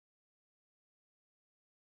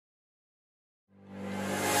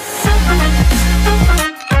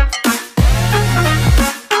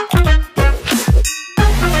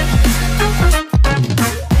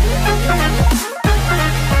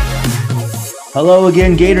Hello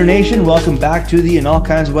again, Gator Nation. Welcome back to the In All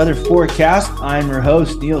Kinds of Weather forecast. I'm your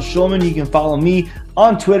host, Neil Schulman. You can follow me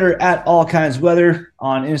on Twitter at All Kinds Weather,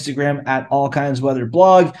 on Instagram at All Kinds Weather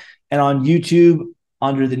Blog, and on YouTube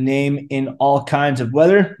under the name In All Kinds of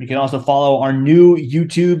Weather. You can also follow our new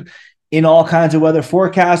YouTube In All Kinds of Weather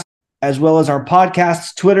forecast, as well as our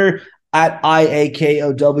podcast's Twitter at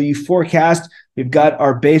IAKOW Forecast. We've got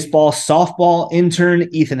our baseball softball intern,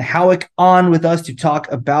 Ethan Howick, on with us to talk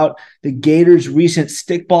about the Gators' recent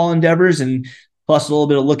stickball endeavors and plus a little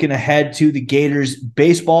bit of looking ahead to the Gators'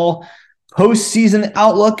 baseball postseason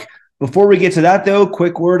outlook. Before we get to that, though,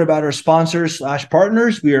 quick word about our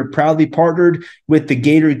sponsors/partners. We are proudly partnered with the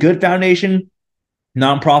Gator Good Foundation,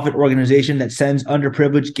 nonprofit organization that sends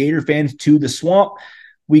underprivileged Gator fans to the swamp.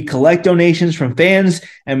 We collect donations from fans,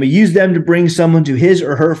 and we use them to bring someone to his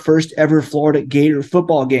or her first ever Florida Gator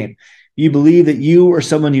football game. If you believe that you or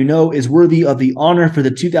someone you know is worthy of the honor for the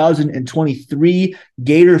 2023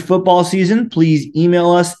 Gator football season, please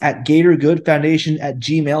email us at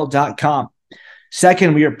gatorgoodfoundation@gmail.com.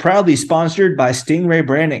 Second, we are proudly sponsored by Stingray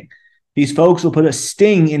Branding. These folks will put a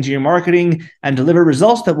sting into your marketing and deliver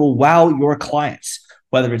results that will wow your clients.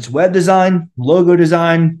 Whether it's web design, logo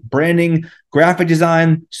design, branding, graphic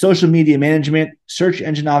design, social media management, search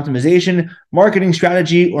engine optimization, marketing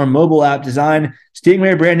strategy, or mobile app design,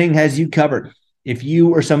 Stingray Branding has you covered. If you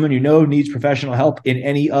or someone you know needs professional help in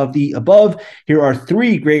any of the above, here are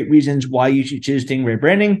 3 great reasons why you should choose Stingray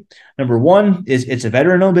Branding. Number 1 is it's a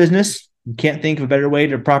veteran-owned business. You can't think of a better way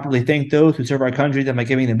to properly thank those who serve our country than by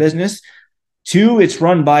giving them business. 2, it's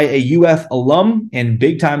run by a UF alum and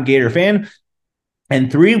big-time Gator fan. And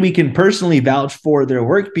 3, we can personally vouch for their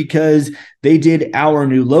work because they did our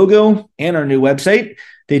new logo and our new website.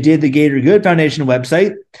 They did the Gator Good Foundation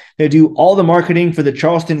website. They do all the marketing for the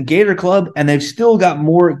Charleston Gator Club, and they've still got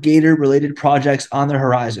more Gator-related projects on the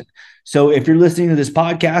horizon. So if you're listening to this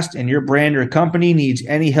podcast and your brand or company needs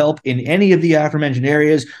any help in any of the aforementioned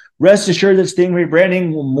areas, rest assured that Stingray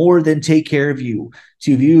Branding will more than take care of you.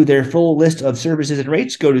 To view their full list of services and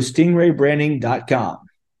rates, go to stingraybranding.com.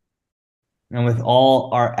 And with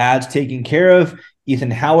all our ads taken care of,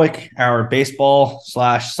 Ethan Howick, our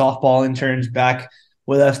baseball/softball interns, back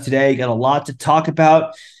with us today. Got a lot to talk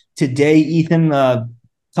about today, Ethan. A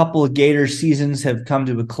couple of Gator seasons have come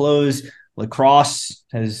to a close. Lacrosse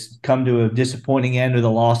has come to a disappointing end with a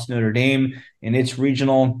loss to Notre Dame in its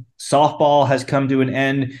regional. Softball has come to an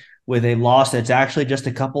end with a loss that's actually just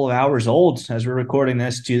a couple of hours old as we're recording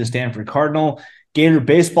this to the Stanford Cardinal. Gator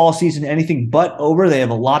baseball season, anything but over. They have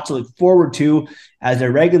a lot to look forward to as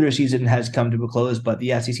their regular season has come to a close, but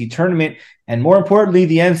the SEC tournament and more importantly,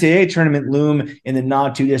 the NCAA tournament loom in the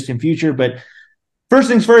not too distant future. But first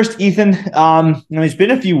things first, Ethan, it's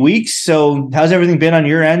been a few weeks. So how's everything been on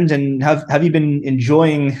your end? And have you been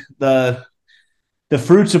enjoying the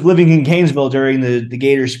fruits of living in Gainesville during the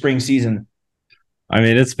Gator spring season?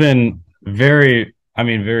 It's been very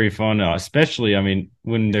fun, especially,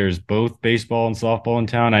 when there's both baseball and softball in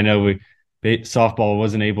town. I know softball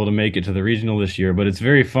wasn't able to make it to the regional this year, but it's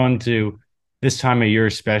very fun this time of year,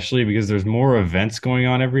 especially because there's more events going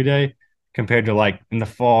on every day compared to like in the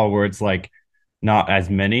fall where it's like not as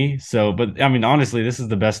many. So, but honestly, this is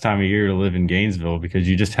the best time of year to live in Gainesville because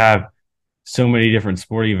you just have so many different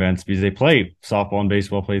sporting events because they play softball and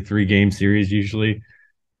baseball, play 3-game series usually.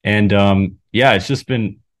 And it's just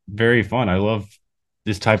been very fun. I love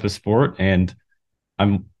this type of sport, and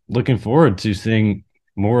I'm looking forward to seeing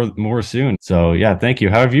more soon. So yeah, thank you.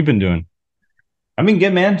 How have you been doing?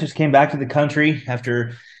 Good, man. Just came back to the country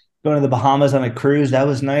after going to the Bahamas on a cruise. That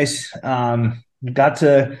was nice. Got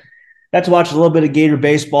to watch a little bit of Gator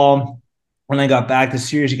baseball when I got back. The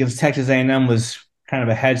series against Texas A&M was kind of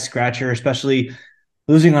a head scratcher, especially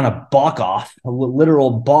losing on a balk-off, a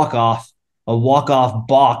literal balk-off, a walk-off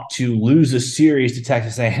balk to lose a series to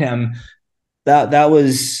Texas A&M. That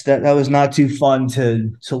was not too fun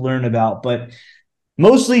to learn about, but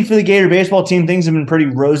mostly for the Gator baseball team, things have been pretty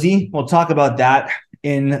rosy. We'll talk about that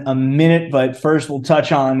in a minute, but first we'll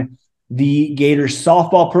touch on the Gator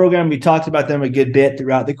softball program. We talked about them a good bit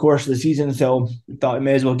throughout the course of the season, so we thought we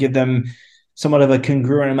may as well give them somewhat of a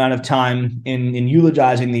congruent amount of time in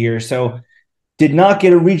eulogizing the year. So did not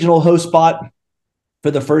get a regional host spot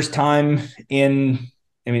for the first time in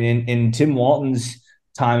Tim Walton's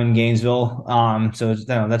time in Gainesville. So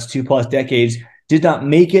that's 2+ decades. Did not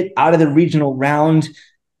make it out of the regional round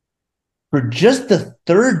for just the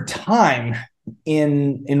 3rd time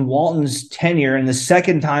in Walton's tenure, and the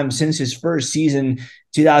 2nd time since his first season,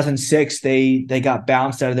 2006. They got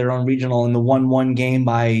bounced out of their own regional in the 1-1 game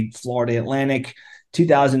by Florida Atlantic.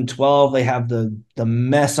 2012, they have the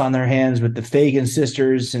mess on their hands with the Fagan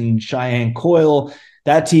sisters and Cheyenne Coyle.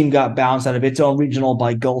 That team got bounced out of its own regional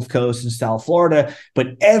by Gulf Coast and South Florida.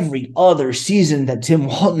 But every other season that Tim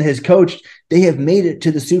Walton has coached, they have made it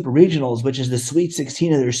to the Super Regionals, which is the Sweet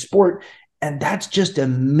 16 of their sport. And that's just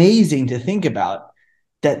amazing to think about.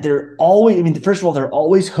 That they're always, I mean, first of all, they're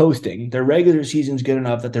always hosting. Their regular season's good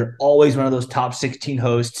enough that they're always one of those top 16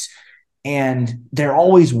 hosts, and they're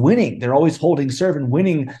always winning. They're always holding serve and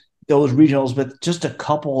winning those regionals, with just a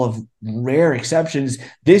couple of rare exceptions.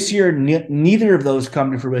 This year, neither of those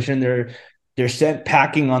come to fruition. They're sent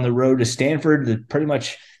packing on the road to Stanford, that pretty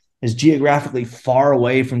much is geographically far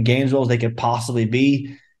away from Gainesville as they could possibly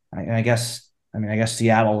be. I guess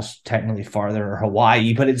Seattle's technically farther, or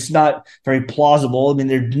Hawaii, but it's not very plausible. I mean,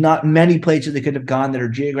 there's not many places they could have gone that are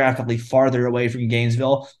geographically farther away from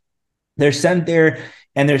Gainesville. They're sent there,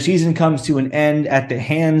 and their season comes to an end at the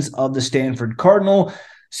hands of the Stanford Cardinal.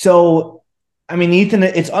 So, I mean, Ethan,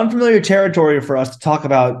 it's unfamiliar territory for us to talk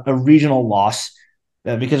about a regional loss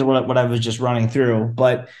because of what I was just running through.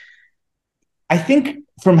 But I think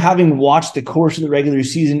from having watched the course of the regular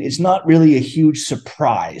season, it's not really a huge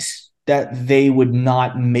surprise that they would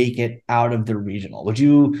not make it out of the regional. Would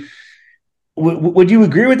you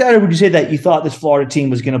agree with that, or would you say that you thought this Florida team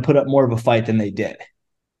was going to put up more of a fight than they did?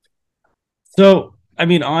 So, I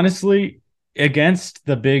mean, honestly, against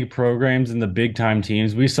the big programs and the big time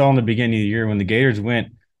teams, we saw in the beginning of the year when the Gators went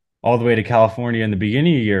all the way to California in the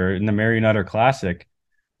beginning of the year in the Marionette Classic.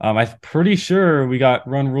 I'm pretty sure we got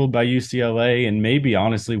ruled by UCLA and maybe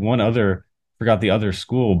honestly one other, forgot the other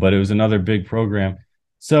school, but it was another big program.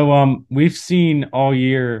 So we've seen all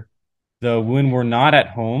year, though, when we're at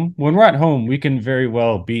home, we can very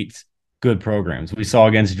well beat good programs. We saw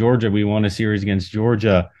against Georgia, we won a series against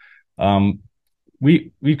Georgia.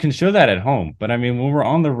 We can show that at home, but I mean, when we're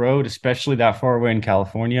on the road, especially that far away in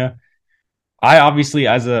California, I obviously,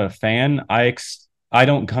 as a fan, I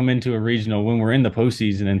don't come into a regional when we're in the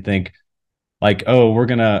postseason and think like, oh, we're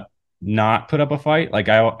gonna not put up a fight. Like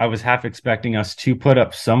I was half expecting us to put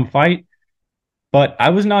up some fight. But I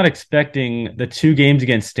was not expecting the two games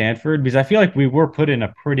against Stanford, because I feel like we were put in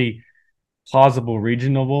a pretty plausible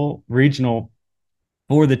regional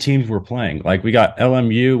for the teams we're playing. Like we got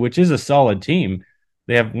LMU, which is a solid team.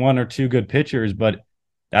 They have one or two good pitchers, but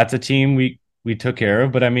that's a team we took care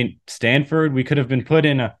of. But I mean, Stanford, we could have been put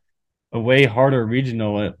in a way harder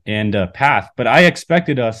regional and path. But I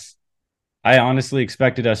honestly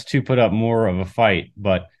expected us to put up more of a fight.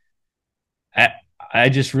 But I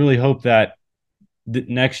just really hope that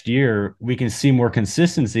next year we can see more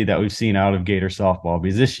consistency that we've seen out of Gator softball,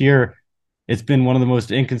 because this year it's been one of the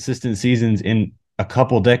most inconsistent seasons in a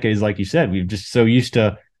couple decades. Like you said, we've just so used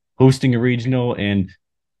to hosting a regional, and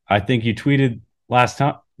I think you tweeted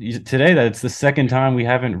today that it's the second time we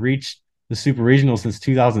haven't reached the super regional since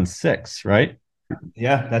 2006, right?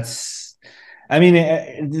 Yeah, I mean,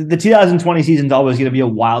 the 2020 season is always going to be a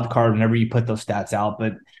wild card whenever you put those stats out.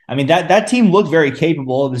 But I mean, that team looked very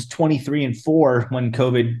capable. It was 23-4 when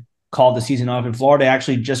COVID called the season off in Florida,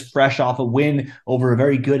 actually just fresh off a win over a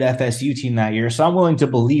very good FSU team that year. So I'm willing to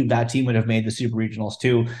believe that team would have made the Super Regionals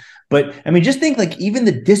too. But I mean, just think like even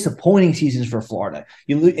the disappointing seasons for Florida.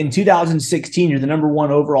 In 2016, you're the number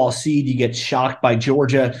one overall seed. You get shocked by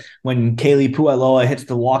Georgia when Kaylee Puiloa hits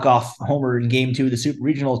the walk-off homer in Game 2 of the Super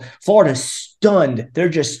Regionals. Florida's stunned. Their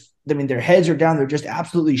heads are down. They're just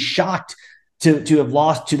absolutely shocked to have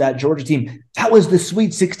lost to that Georgia team. That was the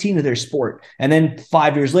Sweet 16 of their sport. And then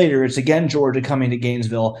 5 years later, it's again Georgia coming to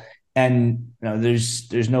Gainesville. And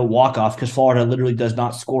there's no walk-off because Florida literally does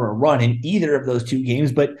not score a run in either of those two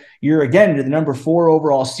games. But you're the number 4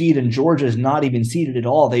 overall seed, and Georgia is not even seeded at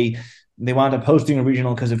all. They wound up hosting a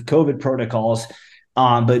regional because of COVID protocols.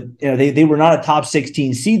 But they were not a top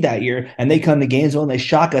 16 seed that year, and they come to Gainesville and they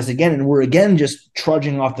shock us again, and we're again just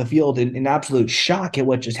trudging off the field in absolute shock at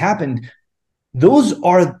what just happened. Those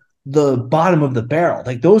are the bottom of the barrel.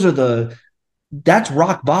 Like that's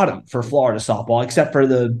rock bottom for Florida softball, except for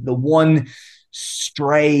the one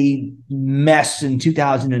stray mess in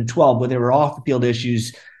 2012 where there were off the field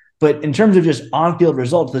issues. But in terms of just on field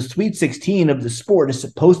results, the Sweet 16 of the sport is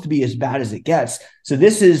supposed to be as bad as it gets. So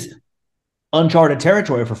this is uncharted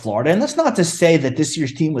territory for Florida. And that's not to say that this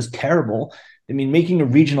year's team was terrible. I mean, making a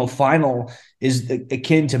regional final is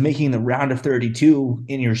akin to making the round of 32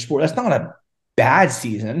 in your sport. That's not a bad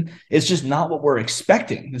season. It's just not what we're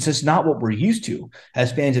expecting. It's just not what we're used to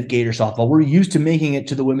as fans of Gator softball. We're used to making it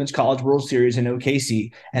to the Women's College World Series in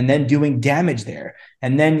OKC and then doing damage there.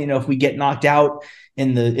 And then, if we get knocked out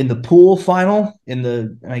in the pool final, in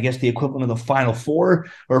the, I guess, the equivalent of the Final Four,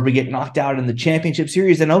 or if we get knocked out in the championship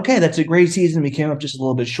series, then okay, that's a great season. We came up just a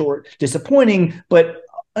little bit short, disappointing, but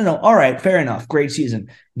I know, all right, fair enough, great season.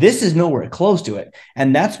 This is nowhere close to it,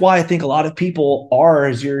 and that's why I think a lot of people are,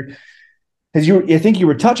 I think you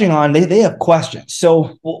were touching on, they have questions.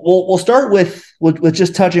 So we'll start with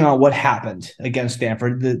just touching on what happened against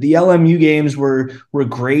Stanford. The LMU games were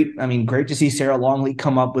great. I mean, great to see Sarah Longley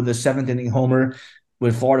come up with a seventh inning homer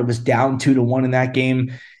when Florida was down 2-1 in that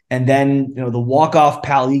game. And then, the walk-off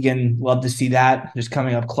Pal Egan, love to see that, just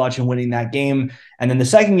coming up clutch and winning that game. And then the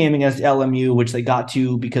second game against LMU, which they got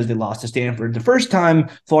to because they lost to Stanford. The first time,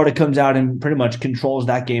 Florida comes out and pretty much controls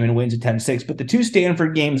that game and wins at 10-6. But the two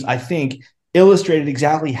Stanford games, I think, illustrated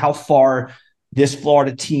exactly how far this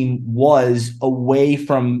Florida team was away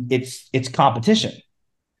from its competition.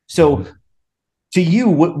 So to you,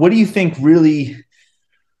 what do you think really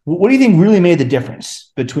made the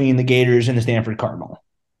difference between the Gators and the Stanford Cardinal?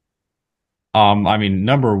 I mean,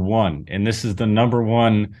 number one, and this is the number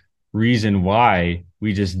one reason why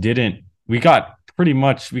we got outscored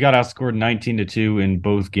 19-2 in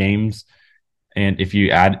both games. And if you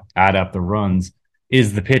add up the runs,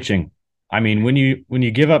 is the pitching. I mean, when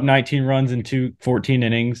you give up 19 runs in 14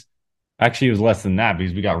 innings, actually it was less than that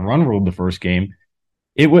because we got run ruled the first game.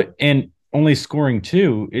 And only scoring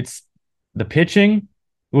 2, it's the pitching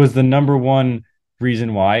was the number one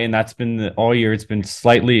reason why, and that's been all year. It's been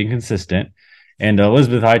slightly inconsistent. And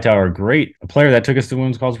Elizabeth Hightower, a player that took us to the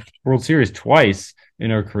Women's College World Series twice in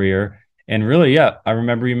her career. And really, yeah, I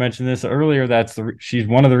remember you mentioned this earlier. She's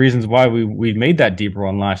one of the reasons why we made that deep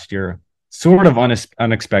run last year, sort of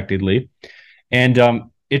unexpectedly. And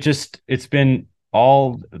it's been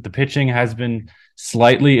the pitching has been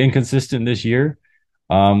slightly inconsistent this year.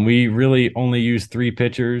 We really only used 3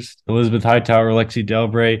 pitchers: Elizabeth Hightower, Lexi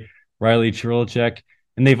Delbray, Riley Chirilicek,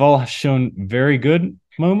 and they've all shown very good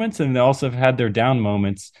moments, and they also have had their down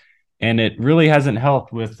moments. And it really hasn't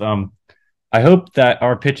helped with I hope that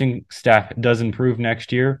our pitching staff does improve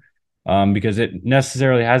next year, because it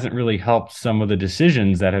necessarily hasn't really helped some of the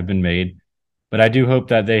decisions that have been made. But I do hope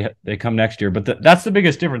that they come next year. But that's the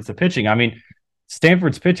biggest difference, the pitching. I mean,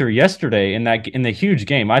 Stanford's pitcher yesterday in the huge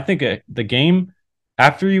game, I think the game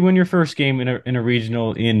after you win your first game in a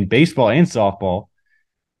regional in baseball and softball,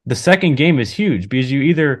 the second game is huge because you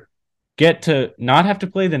either get to not have to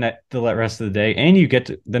play the rest of the day, and you get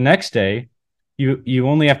to the next day you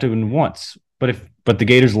only have to win once. But the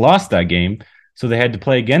Gators lost that game, so they had to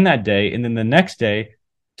play again that day, and then the next day,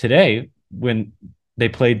 today, when they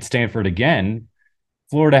played Stanford again,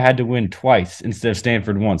 Florida had to win twice instead of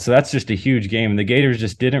Stanford once. So that's just a huge game, and the Gators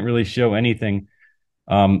just didn't really show anything.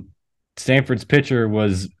 Stanford's pitcher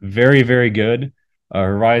was very, very good.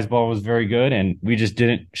 Her rise ball was very good, and we just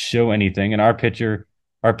didn't show anything. And our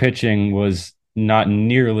pitching was not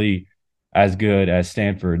nearly as good as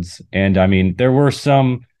Stanford's. And I mean, there were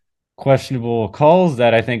some questionable calls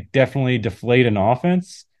that I think definitely deflate an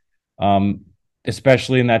offense,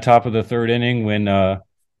 especially in that top of the third inning when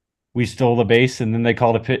we stole the base, and then they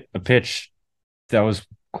called a pitch that was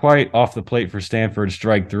quite off the plate for Stanford,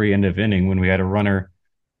 strike 3, end of inning, when we had a runner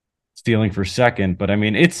stealing for second. But I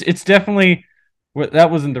mean, it's definitely, that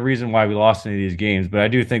wasn't the reason why we lost any of these games, but I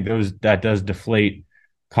do think that does deflate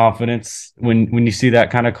confidence when you see that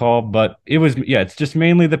kind of call. But it's just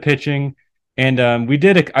mainly the pitching. And I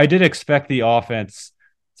did expect the offense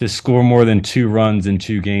to score more than 2 runs in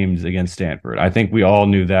 2 games against Stanford. I think we all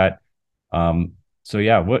knew that. So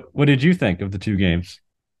yeah, what did you think of the 2 games?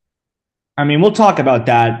 I mean, we'll talk about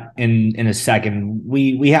that in a second.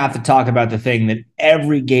 We have to talk about the thing that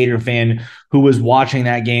every Gator fan who was watching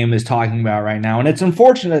that game is talking about right now. And it's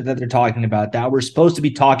unfortunate that they're talking about that. We're supposed to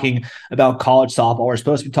be talking about college softball. We're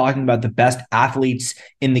supposed to be talking about the best athletes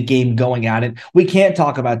in the game going at it. We can't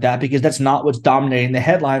talk about that because that's not what's dominating the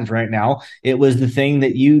headlines right now. It was the thing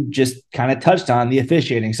that you just kind of touched on, the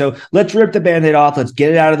officiating. So let's rip the Band-Aid off. Let's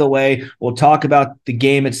get it out of the way. We'll talk about the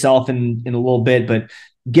game itself in a little bit, but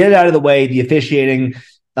get it out of the way, the officiating.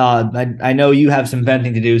 I know you have some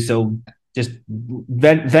venting to do, so just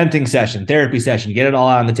venting session, therapy session, get it all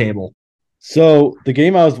out on the table. So the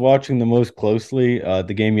game I was watching the most closely,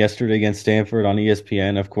 the game yesterday against Stanford on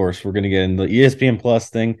ESPN. Of course, we're going to get in the ESPN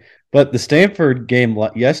Plus thing, but the Stanford game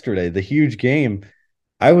yesterday, the huge game,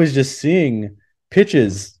 I was just seeing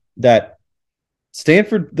pitches that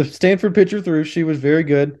the Stanford pitcher threw. She was very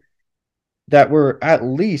good. That were at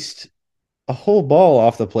least a whole ball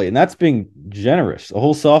off the plate, and that's being generous. A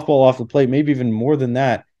whole softball off the plate, maybe even more than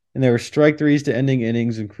that. And there were strike threes to ending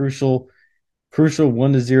innings and crucial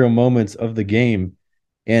 1-0 moments of the game.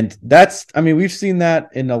 And that's, I mean, we've seen that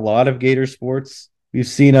in a lot of Gator sports. We've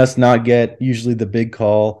seen us not get usually the big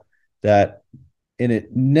call that, and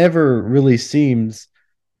it never really seems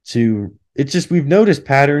to, it's just, we've noticed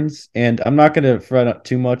patterns, and I'm not going to front up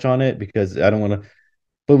too much on it because I don't want to,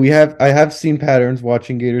 but I have seen patterns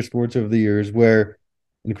watching Gator sports over the years where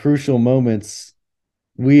in crucial moments,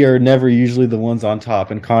 we are never usually the ones on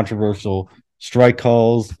top in controversial strike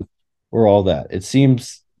calls or all that. It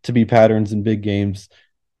seems to be patterns in big games.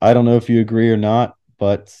 I don't know if you agree or not,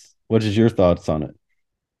 but what is your thoughts on it?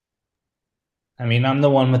 I mean, I'm the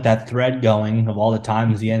one with that thread going of all the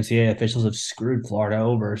times the NCAA officials have screwed Florida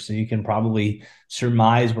over. So you can probably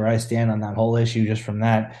surmise where I stand on that whole issue just from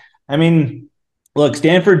that. I mean, look,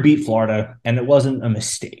 Stanford beat Florida, and it wasn't a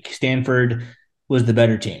mistake. Stanford was the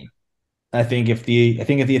better team. I think if the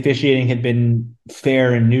officiating had been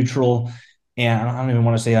fair and neutral, and I don't even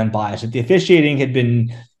want to say unbiased, if the officiating had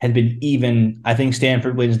been even, I think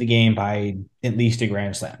Stanford wins the game by at least a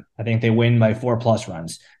grand slam. I think they win by 4+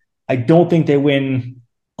 runs. I don't think they win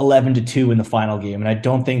 11-2 in the final game, and I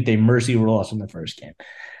don't think they mercy rule us in the first game.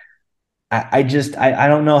 I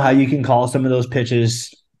don't know how you can call some of those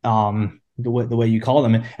pitches the way you call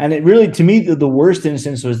them, and it really, to me, the worst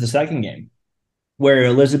instance was the second game where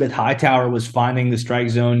Elizabeth Hightower was finding the strike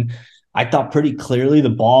zone. I thought pretty clearly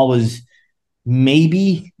the ball was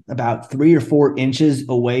maybe about 3 or 4 inches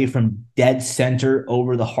away from dead center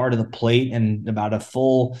over the heart of the plate and about a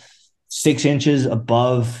full 6 inches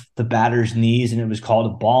above the batter's knees, and it was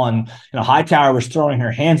called a ball. And Hightower was throwing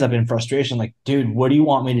her hands up in frustration, like, dude, what do you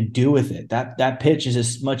want me to do with it? That pitch is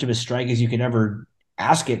as much of a strike as you can ever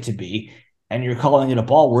ask it to be, and you're calling it a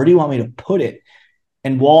ball. Where do you want me to put it?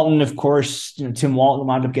 And Walton, of course, Tim Walton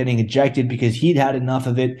wound up getting ejected because he'd had enough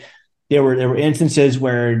of it. There were instances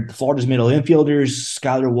where Florida's middle infielders,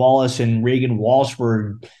 Skylar Wallace and Reagan Walsh,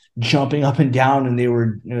 were jumping up and down, and they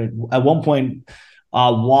were at one point.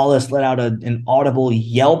 Wallace let out an audible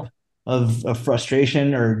yelp of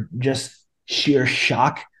frustration or just sheer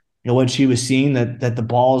shock. When she was seeing that the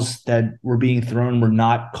balls that were being thrown were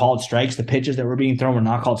not called strikes, the pitches that were being thrown were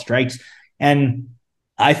not called strikes, and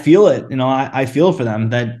I feel it. I feel for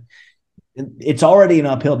them that it's already an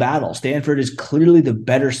uphill battle. Stanford is clearly the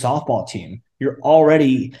better softball team. You're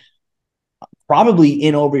already probably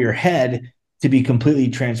in over your head, to be completely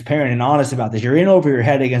transparent and honest about this. You're in over your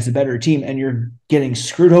head against a better team, and you're getting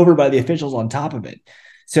screwed over by the officials on top of it.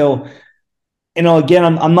 So, again,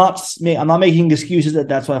 I'm not making excuses that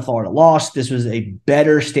that's why Florida lost. This was a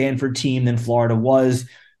better Stanford team than Florida was,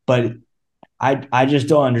 but I just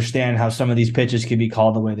don't understand how some of these pitches can be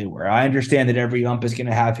called the way they were. I understand that every ump is going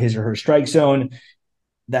to have his or her strike zone.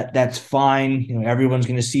 That's fine. Everyone's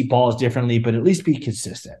going to see balls differently, but at least be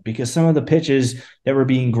consistent, because some of the pitches that were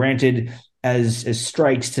being granted as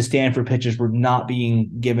strikes to Stanford pitchers were not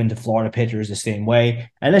being given to Florida pitchers the same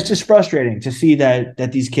way. And it's just frustrating to see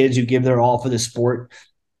that these kids who give their all for the sport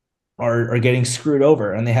are getting screwed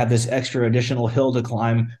over, and they have this extra additional hill to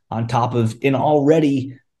climb on top of an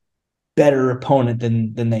already better opponent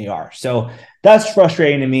than they are. So that's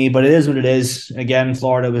frustrating to me, but it is what it is. Again,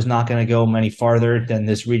 Florida was not going to go many farther than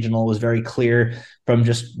this regional. It was very clear from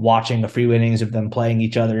just watching the free innings of them playing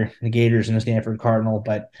each other, the Gators and the Stanford Cardinal.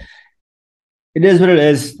 But it is what it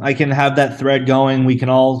is. I can have that thread going. We can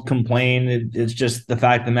all complain. It's just the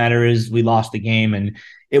fact of the matter is we lost the game, and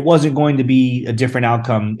it wasn't going to be a different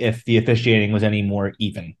outcome if the officiating was any more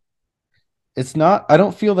even. It's not, I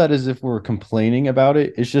don't feel that as if we're complaining about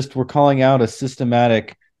it. It's just we're calling out a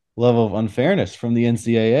systematic level of unfairness from the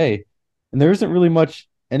NCAA. And there isn't really much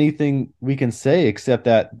anything we can say except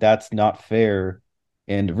that that's not fair.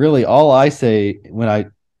 And really, all I say when I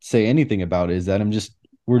say anything about it is that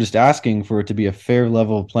we're just asking for it to be a fair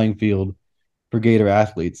level of playing field for Gator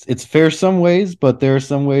athletes. It's fair some ways, but there are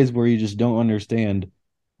some ways where you just don't understand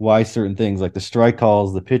why certain things like the strike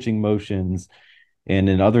calls, the pitching motions, and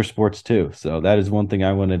in other sports too. So that is one thing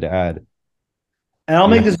I wanted to add. And I'll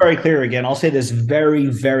make Yeah. this very clear again. I'll say this very,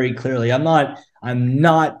 very clearly. I am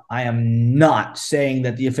not saying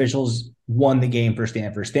that the officials won the game for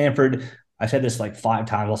Stanford. Stanford, I said this like 5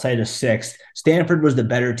 times. I'll say it a sixth. Stanford was the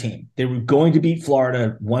better team. They were going to beat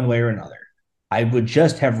Florida one way or another. I would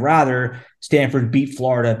just have rather Stanford beat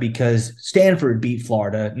Florida because Stanford beat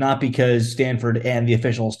Florida, not because Stanford and the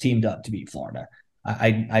officials teamed up to beat Florida.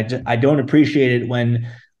 I don't appreciate it when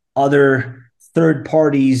other third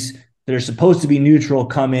parties that are supposed to be neutral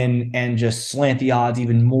come in and just slant the odds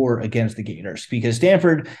even more against the Gators. Because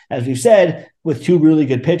Stanford, as we've said, with two really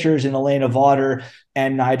good pitchers in Elena Vaughter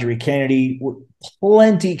and Nigel Kennedy, were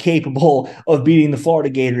plenty capable of beating the Florida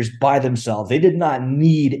Gators by themselves. They did not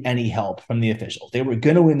need any help from the officials. They were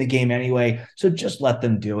going to win the game anyway, so just let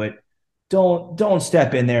them do it. Don't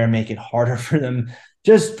step in there and make it harder for them.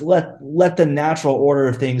 Just let the natural order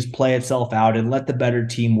of things play itself out and let the better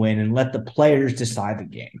team win and let the players decide the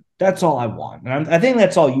game. That's all I want. And I think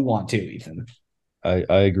that's all you want too, Ethan. I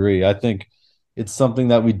agree. I think it's something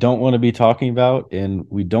that we don't want to be talking about and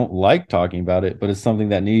we don't like talking about it, but it's something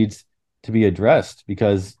that needs to be addressed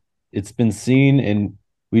because it's been seen and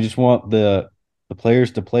we just want the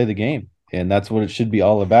players to play the game. And that's what it should be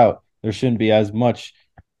all about. There shouldn't be as much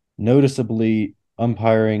noticeably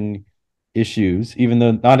umpiring issues, even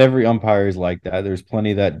though not every umpire is like that. There's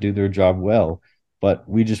plenty that do their job well, but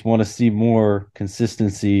we just want to see more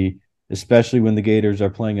consistency, especially when the Gators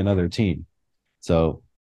are playing another team. So,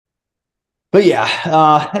 but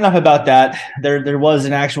yeah, enough about that. There was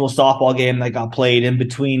an actual softball game that got played in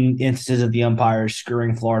between instances of the umpires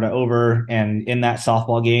screwing Florida over, and in that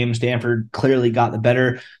softball game, Stanford clearly got the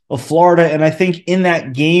better of Florida. And I think in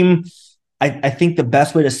that game, I think the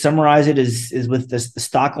best way to summarize it is with the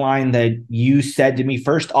stock line that you said to me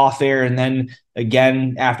first off air, and then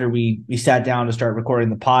again after we sat down to start recording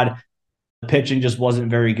the pod. The pitching just wasn't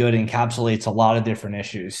very good, encapsulates a lot of different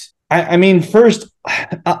issues. I mean, first,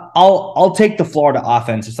 I'll take the Florida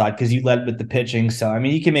offensive side because you led with the pitching. So I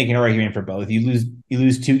mean, you can make an argument for both. You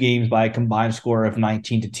lose two games by a combined score of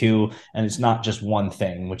 19-2, and it's not just one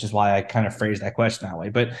thing, which is why I kind of phrased that question that way.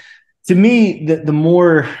 But to me, the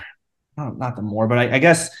more not the more, but I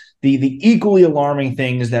guess the equally alarming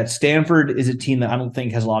thing is that Stanford is a team that I don't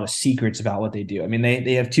think has a lot of secrets about what they do. I mean,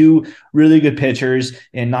 they have two really good pitchers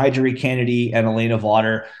in Nigel Kennedy and Elena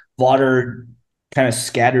Vaughter. Vaughter kind of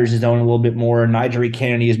scatters his zone a little bit more. Nigel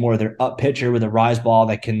Kennedy is more of their up pitcher with a rise ball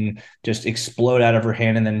that can just explode out of her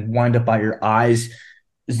hand and then wind up by your eyes.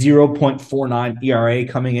 0.49 ERA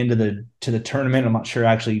coming into the tournament. I'm not sure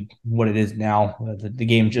actually what it is now. The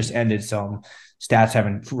game just ended, so stats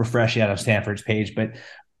haven't refreshed yet on Stanford's page. But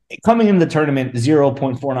coming into the tournament,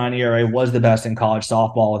 0.49 ERA was the best in college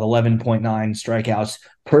softball with 11.9 strikeouts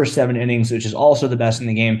per 7 innings, which is also the best in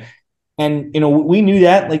the game. And we knew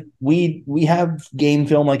that. Like we have game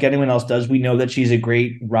film like anyone else does. We know that she's a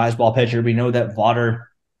great rise ball pitcher. We know that Vaughter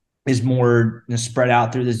is more spread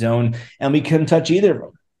out through the zone, and we couldn't touch either of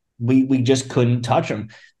them. We just couldn't touch them.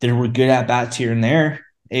 There were good at bats here and there.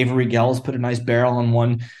 Avery Gels put a nice barrel on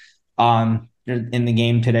one in the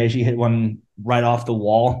game today. She hit one right off the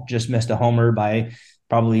wall, just missed a homer by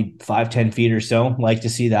probably 5-10 feet or so. Like to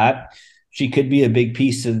see that. She could be a big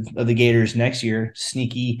piece of the Gators next year.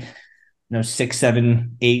 Sneaky, 6,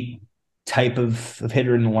 7, 8 type of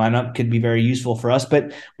hitter in the lineup could be very useful for us,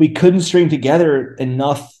 but we couldn't string together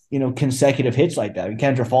enough consecutive hits like that.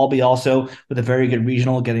 Kendra Falby also with a very good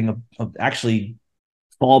regional, getting actually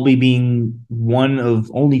Falby being one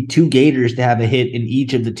of only 2 Gators to have a hit in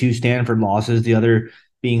each of the 2 Stanford losses, the other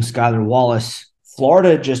being Skylar Wallace.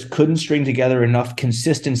 Florida just couldn't string together enough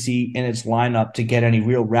consistency in its lineup to get any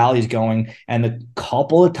real rallies going. And the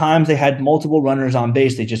couple of times they had multiple runners on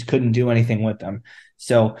base, they just couldn't do anything with them.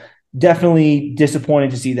 So definitely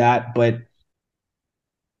disappointed to see that. But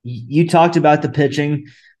you talked about the pitching.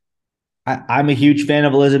 I'm a huge fan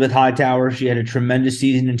of Elizabeth Hightower. She had a tremendous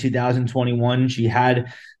season in 2021. She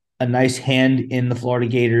had a nice hand in the Florida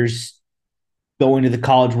Gators going to the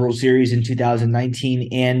College World Series in 2019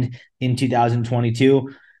 and in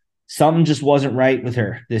 2022. Something just wasn't right with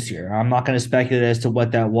her this year. I'm not going to speculate as to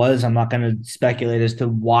what that was. I'm not going to speculate as to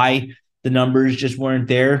why the numbers just weren't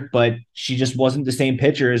there, but she just wasn't the same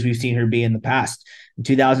pitcher as we've seen her be in the past. In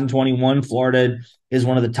 2021, Florida is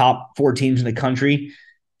one of the top 4 teams in the country.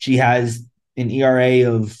 She has an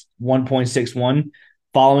ERA of 1.61.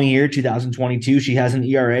 Following year, 2022, she has an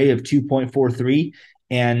ERA of 2.43.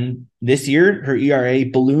 And this year, her ERA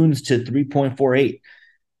balloons to 3.48.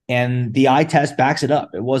 And the eye test backs it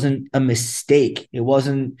up. It wasn't a mistake. It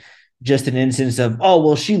wasn't just an instance of, oh,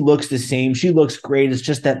 well, she looks the same. She looks great. It's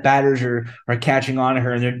just that batters are catching on to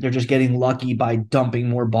her, and they're just getting lucky by dumping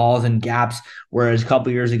more balls and gaps, whereas a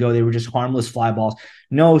couple years ago, they were just harmless fly balls.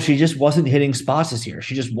 No, she just wasn't hitting spots this year.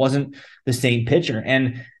 She just wasn't the same pitcher.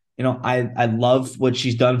 And, I love what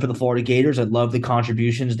she's done for the Florida Gators. I love the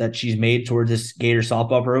contributions that she's made towards this Gator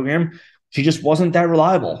softball program. She just wasn't that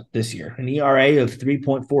reliable this year. An ERA of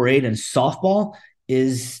 3.48 in softball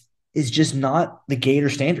is just not the Gator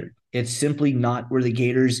standard. It's simply not where the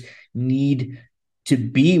Gators need to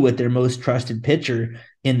be with their most trusted pitcher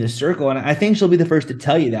in the circle. And I think she'll be the first to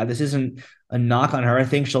tell you that. This isn't a knock on her. I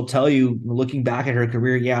think she'll tell you, looking back at her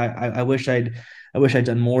career, yeah, I wish I'd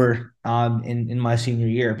done more in my senior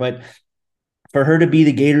year. But for her to be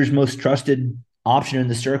the Gators' most trusted option in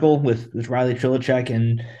the circle with Riley Trilachek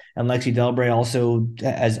and Lexi Delbray also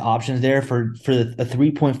as options there for a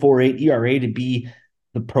 3.48 ERA to be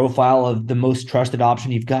the profile of the most trusted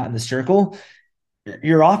option you've got in the circle,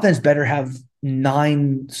 your offense better have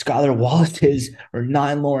 9 Skylar Wallaces or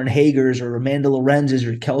 9 Lauren Hagers or Amanda Lorenz's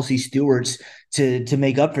or Kelsey Stewart's to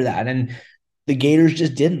make up for that. And the Gators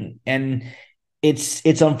just didn't. And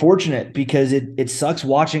it's unfortunate because it sucks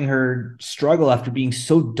watching her struggle after being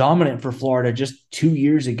so dominant for Florida just 2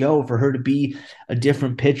 years ago. For her to be a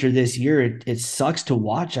different pitcher this year, it sucks to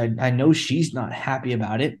watch. I know she's not happy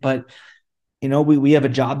about it, but we have a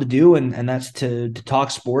job to do, and that's to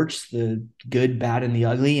talk sports, the good, bad, and the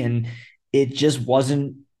ugly. And it just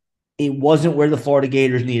wasn't where the Florida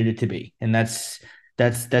Gators needed it to be. And that's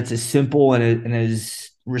as simple and as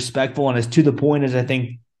respectful and as to the point as I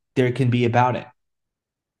think there can be about it.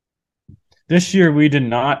 This year we did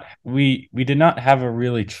not have a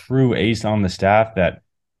really true ace on the staff that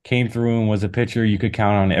came through and was a pitcher you could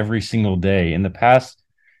count on every single day. In the past,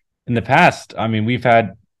 I mean, we've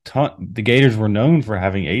had the Gators were known for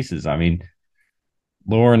having aces. I mean,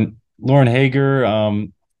 Lauren Hager,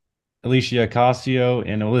 Alicia Ocasio,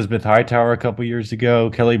 and Elizabeth Hightower a couple years ago,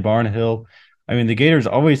 Kelly Barnhill. I mean, the Gators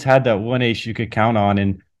always had that one ace you could count on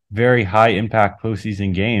in very high impact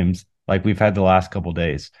postseason games like we've had the last couple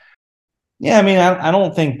days. Yeah, I mean, I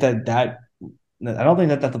don't think that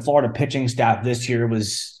the Florida pitching staff this year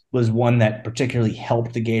was one that particularly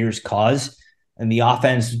helped the Gators' cause, and the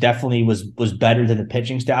offense definitely was better than the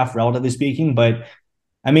pitching staff, relatively speaking. But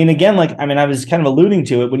I mean, again, I was kind of alluding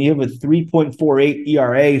to it when you have a 3.48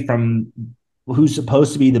 ERA from who's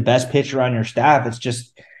supposed to be the best pitcher on your staff. It's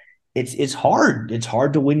just it's hard. It's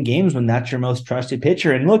hard to win games when that's your most trusted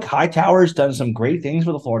pitcher. And look, Hightower's done some great things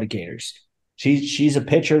for the Florida Gators. She's a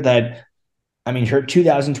pitcher that, I mean, her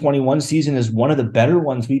 2021 season is one of the better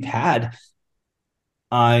ones we've had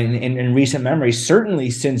in recent memory, certainly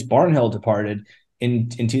since Barnhill departed in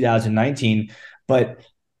 2019. But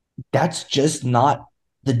that's just not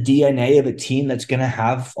the DNA of a team that's going to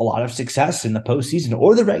have a lot of success in the postseason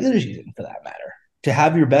or the regular season, for that matter. To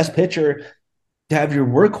have your best pitcher, to have your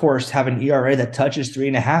workhorse have an ERA that touches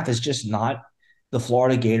 3.5 is just not the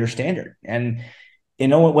Florida Gator standard. And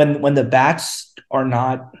when the bats are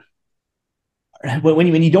not,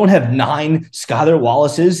 when you don't have 9 Skylar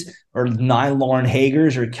Wallaces or 9 Lauren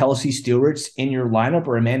Hagers or Kelsey Stewart's in your lineup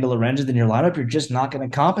or Amanda Lorenz's in your lineup, you're just not going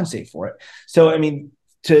to compensate for it. So, I mean,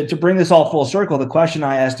 to bring this all full circle, the question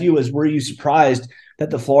I asked you is, were you surprised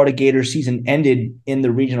that the Florida Gators season ended in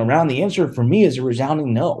the regional round? The answer for me is a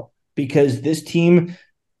resounding no, because this team,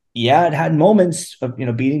 yeah, it had moments of,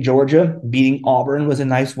 beating Georgia, beating Auburn was a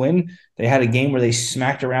nice win. They had a game where they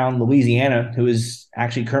smacked around Louisiana, who is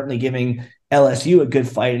actually currently giving LSU a good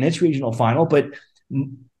fight in its regional final. But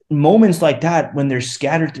moments like that, when they're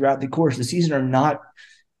scattered throughout the course of the season,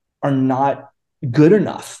 are not good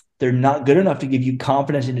enough. They're not good enough to give you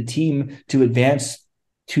confidence in a team to advance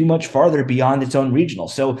too much farther beyond its own regional.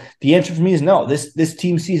 So the answer for me is no. This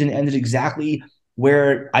team season ended exactly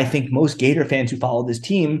where I think most Gator fans who follow this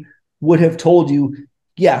team would have told you,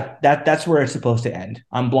 yeah, that's where it's supposed to end.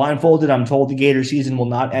 I'm blindfolded. I'm told the Gator season will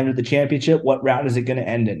not end with the championship. What round is it going to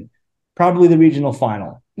end in? Probably the regional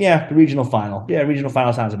final. Yeah, the regional final. Yeah, regional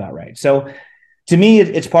final sounds about right. So to me,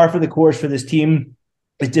 it's par for the course for this team.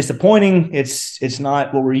 It's disappointing. It's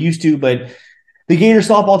not what we're used to, but the Gator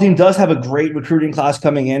softball team does have a great recruiting class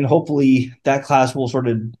coming in. Hopefully that class will sort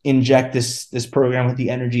of inject this program with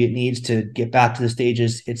the energy it needs to get back to the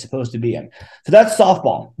stages it's supposed to be in. So that's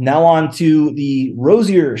softball. Now on to the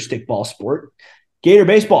rosier stickball sport, Gator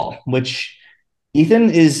baseball, which,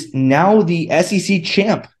 Ethan, is now the SEC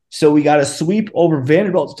champ. So we got a sweep over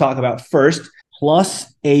Vanderbilt to talk about first,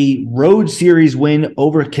 plus a road series win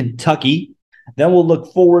over Kentucky. Then we'll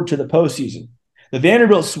look forward to the postseason. The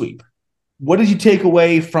Vanderbilt sweep. What did you take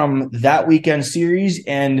away from that weekend series?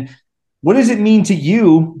 And what does it mean to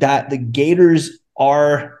you that the Gators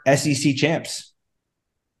are SEC champs?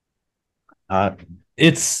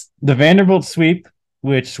 It's the Vanderbilt sweep,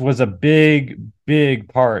 which was a big, big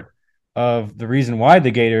part of the reason why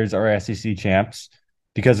the Gators are SEC champs,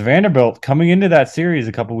 because Vanderbilt, coming into that series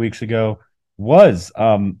a couple weeks ago, was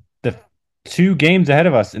the 2 games ahead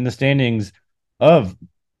of us in the standings of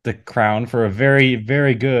the crown for a very,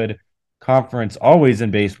 very good conference, always in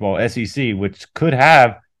baseball, SEC, which could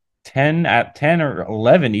have 10 or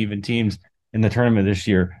 11 even teams in the tournament this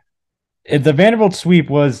year. The Vanderbilt sweep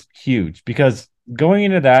was huge because going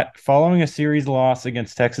into that, following a series loss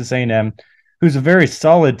against Texas A&M, who's a very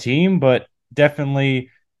solid team, but definitely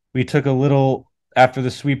we took a little after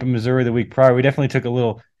the sweep of Missouri the week prior. We definitely took a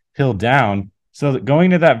little hill down. So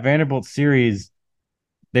going to that Vanderbilt series,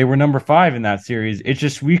 they were number 5 in that series. It's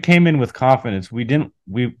just we came in with confidence. We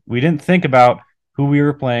didn't think about who we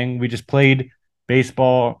were playing. We just played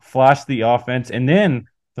baseball, flashed the offense, and then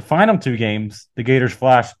the final 2 games, the Gators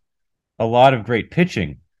flashed a lot of great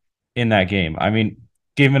pitching in that game. I mean,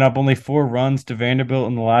 giving up only 4 runs to Vanderbilt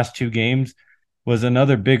in the last 2 games was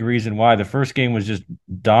another big reason why. The first game was just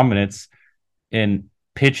dominance in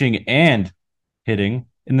pitching and hitting.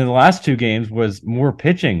 And then the last 2 games was more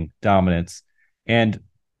pitching dominance. And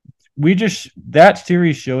that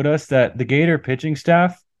series showed us that the Gator pitching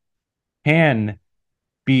staff can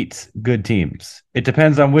beat good teams. It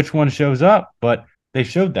depends on which one shows up, but they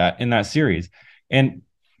showed that in that series. And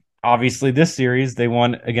obviously, this series they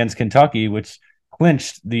won against Kentucky, which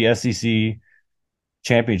clinched the SEC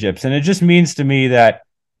championships. And it just means to me that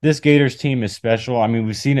this Gators team is special. I mean,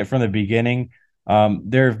 we've seen it from the beginning.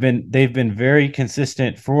 They've been very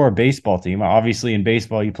consistent for a baseball team. Obviously, in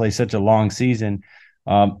baseball, you play such a long season.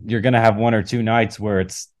 You're going to have 1 or 2 nights where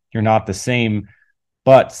you're not the same.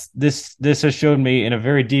 But this has showed me in a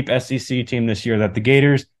very deep SEC team this year that the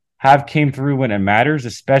Gators have came through when it matters,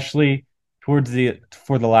 especially for the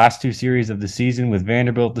last 2 series of the season with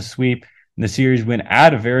Vanderbilt the sweep and the series win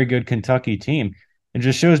at a very good Kentucky team. It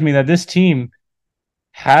just shows me that this team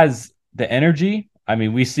has the energy. I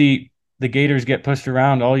mean, we see the Gators get pushed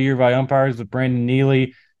around all year by umpires with Brandon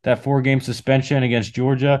Neely, that 4-game suspension against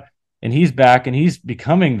Georgia, and he's back and he's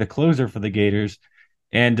becoming the closer for the Gators.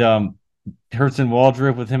 And Hudson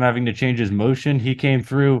Waldrop, with him having to change his motion, he came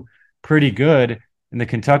through pretty good in the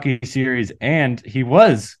Kentucky series, and he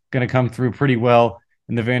was going to come through pretty well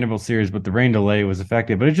in the Vanderbilt series, but the rain delay was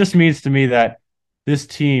effective. But it just means to me that this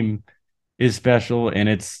team is special, and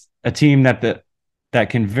it's a team that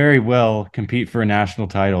can very well compete for a national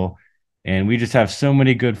title. And we just have so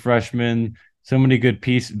many good freshmen, so many good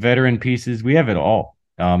veteran pieces. We have it all.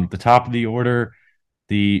 The top of the order,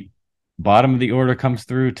 the bottom of the order comes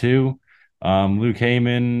through too. Luke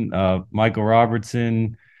Heyman, Michael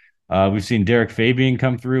Robertson. We've seen Derek Fabian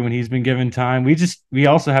come through when he's been given time. We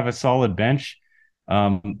also have a solid bench.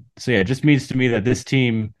 So yeah, it just means to me that this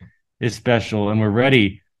team is special, and we're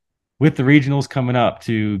ready with the regionals coming up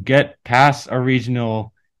to get past our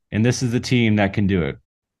regional, and this is the team that can do it.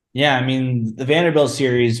 Yeah, I mean, the Vanderbilt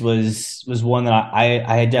series was one that I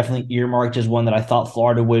had definitely earmarked as one that I thought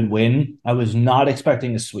Florida would win. I was not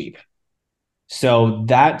expecting a sweep. So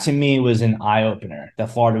that to me was an eye opener that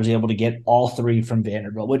Florida was able to get all 3 from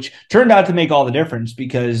Vanderbilt, which turned out to make all the difference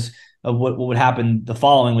because of what would happen the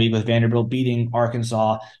following week with Vanderbilt beating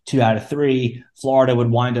Arkansas 2 out of 3. Florida would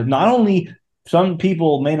wind up not only, some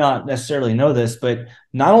people may not necessarily know this, but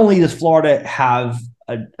not only does Florida have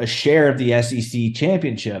a share of the SEC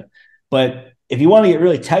championship, but if you want to get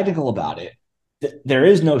really technical about it, there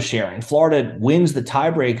is no sharing. Florida wins the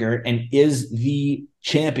tiebreaker and is the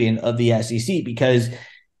champion of the SEC because,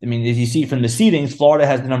 I mean, as you see from the seedings, Florida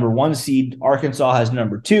has the number 1 seed, Arkansas has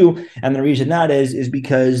number 2. And the reason that is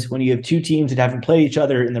because when you have 2 teams that haven't played each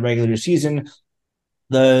other in the regular season,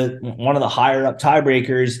 one of the higher up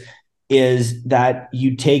tiebreakers is that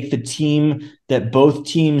you take the team that both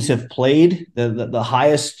teams have played, the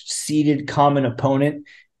highest seeded common opponent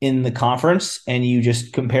in the conference, and you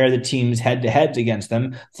just compare the teams head-to-heads against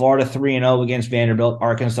them. Florida 3-0 against Vanderbilt,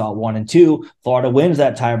 Arkansas 1-2. Florida wins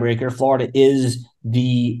that tiebreaker. Florida is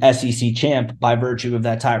the SEC champ by virtue of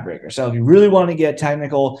that tiebreaker. So if you really want to get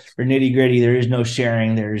technical or nitty-gritty, there is no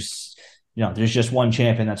sharing. There's just one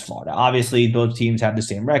champion, that's Florida. Obviously, both teams have the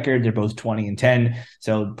same record. They're both 20-10,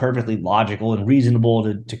 so perfectly logical and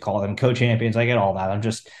reasonable to call them co-champions. I get all that. I'm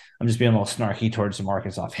just being a little snarky towards some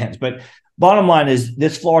Arkansas fans. But bottom line is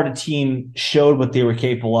this Florida team showed what they were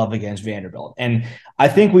capable of against Vanderbilt. And I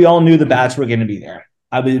think we all knew the bats were going to be there.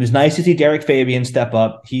 It was nice to see Derek Fabian step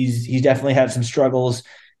up. He's definitely had some struggles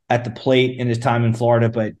at the plate in his time in Florida,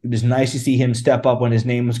 but it was nice to see him step up when his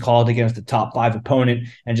name was called against the top 5 opponent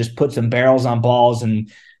and just put some barrels on balls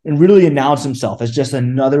and really announce himself as just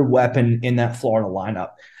another weapon in that Florida lineup.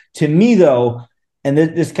 To me, though, and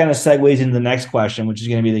this kind of segues into the next question, which is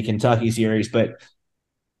going to be the Kentucky series, but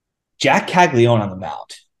Jack Caglione on the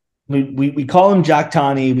mound. We call him Jack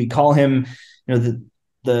Tani. We call him,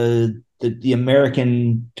 the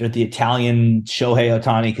American or the Italian Shohei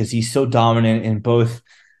Ohtani because he's so dominant in both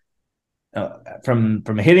from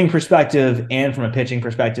a hitting perspective and from a pitching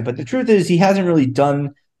perspective. But the truth is he hasn't really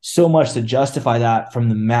done so much to justify that from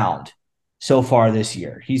the mound. so far this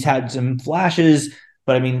year. He's had some flashes,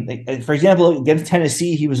 but I mean, for example, against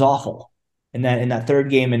Tennessee, he was awful. In that third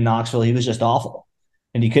game in Knoxville, he was just awful,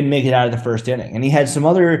 and he couldn't make it out of the first inning. And he had some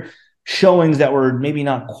other showings that were maybe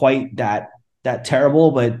not quite that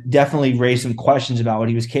terrible, but definitely raised some questions about what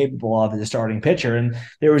he was capable of as a starting pitcher. And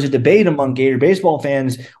there was a debate among Gator baseball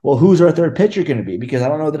fans. Well, who's our third pitcher going to be? Because I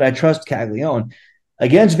don't know that I trust Caglione.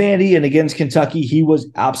 Against Vandy and against Kentucky, he was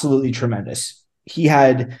absolutely tremendous. He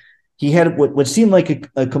had what seemed like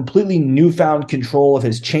a completely newfound control of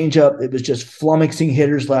his changeup. It was just flummoxing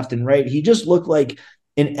hitters left and right. He just looked like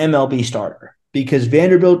an MLB starter because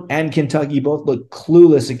Vanderbilt and Kentucky both looked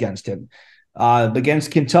clueless against him. Against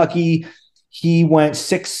Kentucky, he went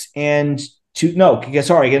 6-2. No,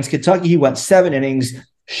 sorry. Against Kentucky, he went 7 innings,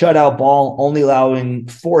 shutout ball, only allowing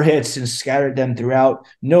 4 hits and scattered them throughout.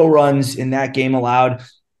 No runs in that game allowed.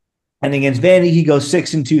 And against Vandy, he goes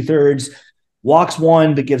 6 2/3, walks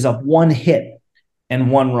 1, but gives up 1 hit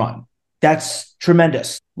and 1 run. That's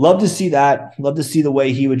tremendous. Love to see that. Love to see the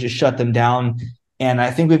way he would just shut them down. And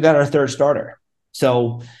I think we've got our third starter.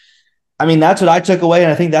 So, I mean, that's what I took away.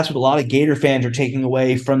 And I think that's what a lot of Gator fans are taking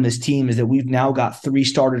away from this team is that we've now got 3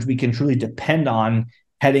 starters we can truly depend on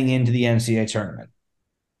heading into the NCAA tournament.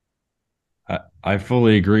 I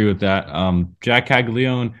fully agree with that. Jack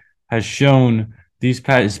Caglione has shown his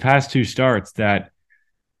past 2 starts that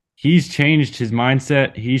he's changed his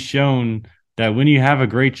mindset. He's shown that when you have a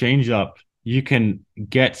great changeup, you can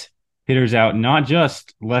get hitters out, not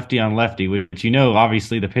just lefty on lefty, which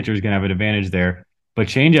obviously the pitcher is going to have an advantage there. But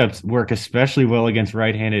changeups work especially well against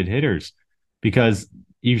right-handed hitters because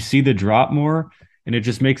you see the drop more, and it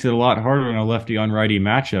just makes it a lot harder in a lefty on righty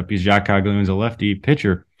matchup because Jack Caglione's a lefty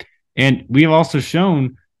pitcher. And we've also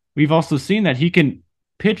seen that he can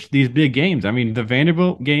pitch these big games. I mean, the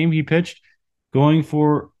Vanderbilt game he pitched, going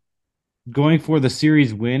for the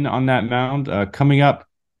series win on that mound, coming up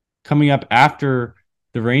after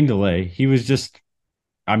the rain delay, he was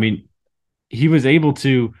able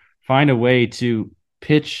to find a way to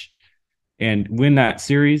pitch and win that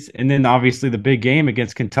series. And then obviously the big game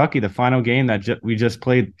against Kentucky, the final game that we just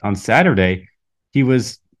played on Saturday, he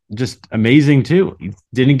was just amazing too. He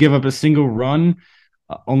didn't give up a single run,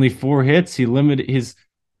 only 4 hits. He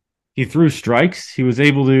threw strikes. He was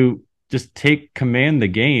able to just command the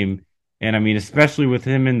game. And I mean, especially with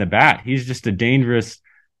him in the bat, he's just a dangerous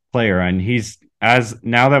player. And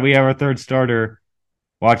now that we have our third starter,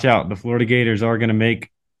 watch out. The Florida Gators are going to make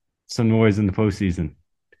some noise in the postseason.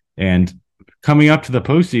 And coming up to the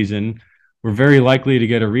postseason, we're very likely to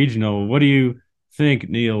get a regional. What do you think,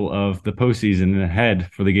 Neil, of the postseason ahead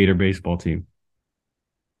for the Gator baseball team?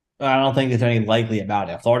 I don't think there's any likely about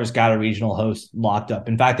it. Florida's got a regional host locked up.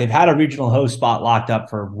 In fact, they've had a regional host spot locked up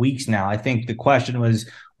for weeks now. I think the question was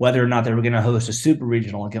whether or not they were going to host a super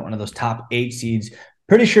regional and get one of those top 8 seeds.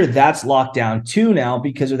 Pretty sure that's locked down too now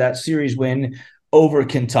because of that series win over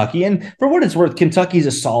Kentucky. And for what it's worth, Kentucky's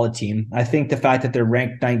a solid team. I think the fact that they're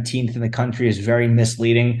ranked 19th in the country is very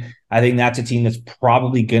misleading. I think that's a team that's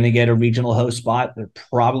probably going to get a regional host spot. They're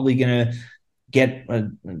probably going to get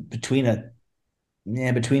between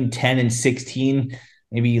 10 and 16,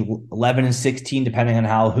 maybe 11 and 16, depending on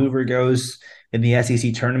how Hoover goes in the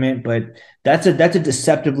SEC tournament. But that's a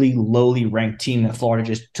deceptively lowly ranked team that Florida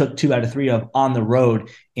just took 2 out of 3 of on the road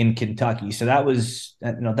in Kentucky. So that was,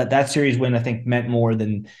 that series win, I think, meant more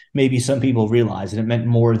than maybe some people realize. And it meant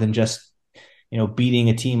more than just, beating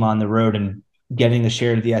a team on the road and getting a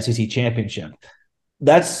share to the SEC championship.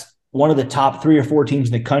 That's one of the top 3 or 4 teams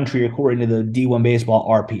in the country, according to the D1 baseball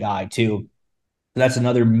RPI too. That's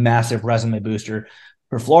another massive resume booster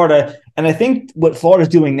for Florida. And I think what Florida's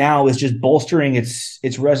doing now is just bolstering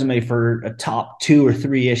its resume for a top 2 or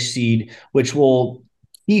 3-ish seed, which will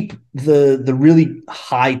keep the really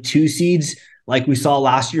high 2 seeds like we saw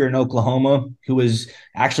last year in Oklahoma, who was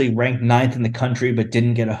actually ranked 9th in the country but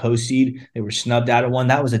didn't get a host seed. They were snubbed out of one.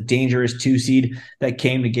 That was a dangerous 2 seed that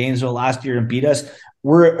came to Gainesville last year and beat us.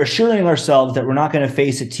 We're assuring ourselves that we're not going to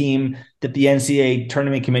face a team that the NCAA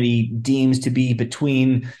tournament committee deems to be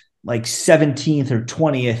between like 17th or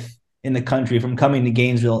 20th in the country from coming to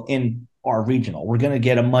Gainesville in our regional. We're going to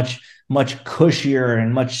get a much cushier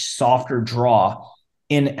and much softer draw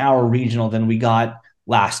in our regional than we got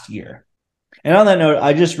last year. And on that note,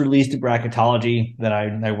 I just released a bracketology that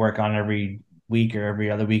I work on every week or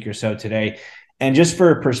every other week or so today. And just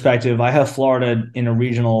for perspective, I have Florida in a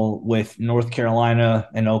regional with North Carolina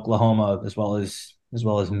and Oklahoma, as well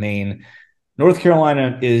as Maine. North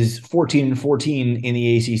Carolina is 14-14 in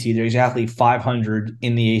the ACC. They're exactly 500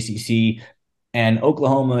 in the ACC. And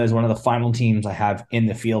Oklahoma is one of the final teams I have in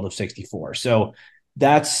the field of 64. So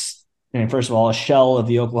that's and first of all, a shell of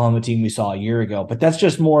the Oklahoma team we saw a year ago. But that's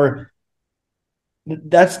just more.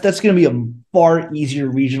 That's going to be a far easier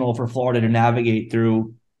regional for Florida to navigate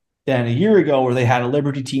through than a year ago, where they had a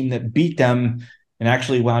Liberty team that beat them and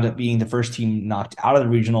actually wound up being the first team knocked out of the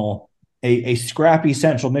regional. A scrappy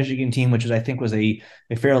Central Michigan team, which is I think was a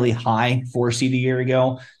fairly high 4 seed a year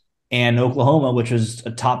ago, and Oklahoma, which was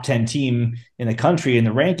a top 10 team in the country in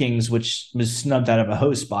the rankings, which was snubbed out of a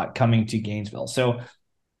host spot coming to Gainesville. So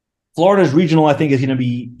Florida's regional, I think, is going to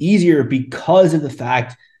be easier because of the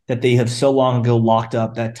fact that they have so long ago locked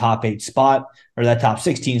up that top 8 spot or that top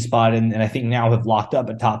 16 spot. And I think now have locked up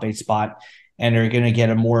a top 8 spot and are going to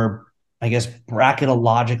get a more, I guess,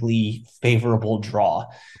 bracketologically favorable draw.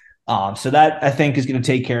 So that I think is going to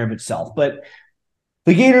take care of itself. But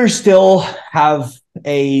the Gators still have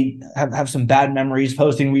some bad memories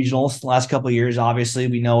posting regionals the last couple of years. Obviously,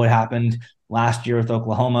 we know what happened last year with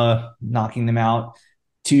Oklahoma knocking them out.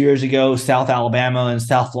 2 years ago, South Alabama and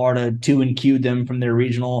South Florida 2-Q'd them from their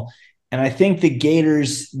regional. And I think the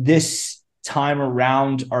Gators this time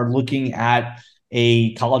around are looking at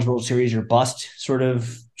a College World Series or bust sort of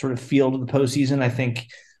field of the postseason. I think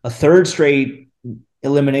a third straight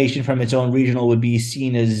elimination from its own regional would be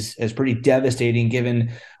seen as pretty devastating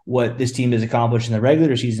given what this team has accomplished in the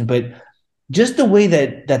regular season. But just the way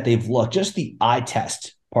that they've looked, just the eye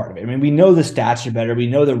test part of it. I mean, we know the stats are better. We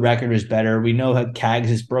know the record is better. We know that Cags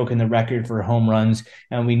has broken the record for home runs.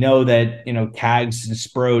 And we know that, Cags and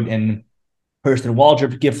Sproat and Hurston and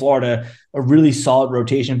Waldrop give Florida a really solid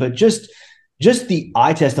rotation. But just the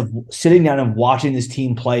eye test of sitting down and watching this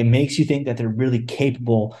team play makes you think that they're really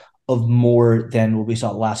capable of more than what we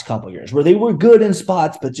saw the last couple of years, where they were good in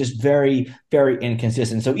spots, but just very, very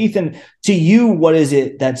inconsistent. So, Ethan, to you, what is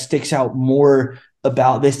it that sticks out more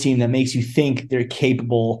about this team that makes you think they're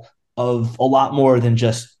capable of a lot more than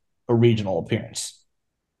just a regional appearance?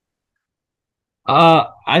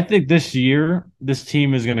 I think this year this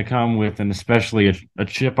team is going to come with an especially a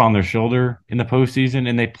chip on their shoulder in the postseason,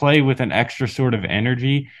 and they play with an extra sort of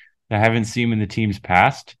energy that I haven't seen in the team's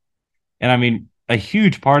past. And I mean, a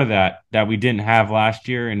huge part of that we didn't have last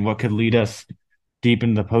year, and what could lead us deep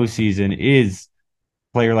into the postseason is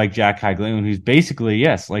a player like Jack Hagloon, who's basically,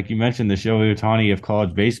 yes, like you mentioned, the Shohei Ohtani of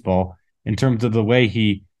college baseball in terms of the way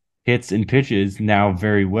he hits and pitches now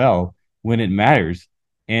very well when it matters.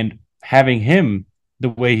 And having him the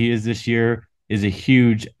way he is this year is a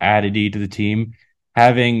huge added to the team.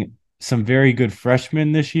 Having some very good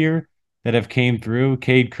freshmen this year that have came through,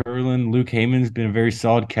 Cade Curlin, Luke Heyman's been a very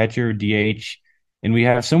solid catcher, DH, and we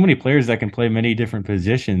have so many players that can play many different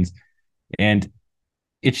positions. And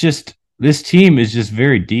it's just this team is just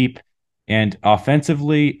very deep and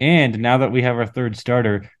offensively. And now that we have our third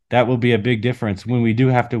starter, that will be a big difference when we do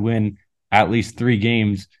have to win at least 3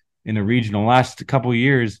 games in the regional. Last couple of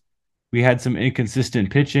years, we had some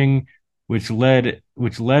inconsistent pitching, which led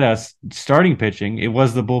us starting pitching. It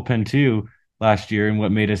was the bullpen too last year, and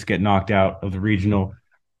what made us get knocked out of the regional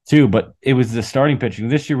too. But it was the starting pitching.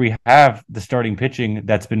 This year we have the starting pitching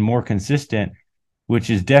that's been more consistent, which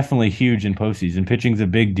is definitely huge in postseason. Pitching's a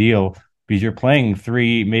big deal because you're playing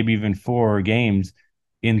 3, maybe even 4 games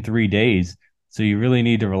in 3 days. So you really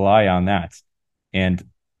need to rely on that. And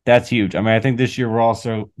that's huge. I mean, I think this year we're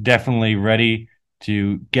also definitely ready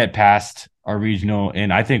to get past our regional,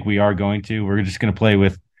 and I think we are going to. We're just going to play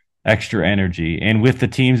with extra energy. And with the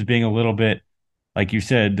teams being a little bit, like you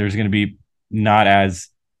said, there's going to be not as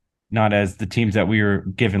the teams that we were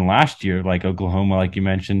given last year, like Oklahoma, like you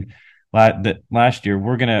mentioned, last year.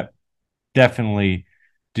 We're going to definitely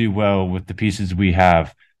do well with the pieces we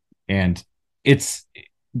have. And it's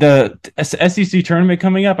the SEC tournament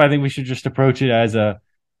coming up. I think we should just approach it as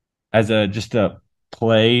just a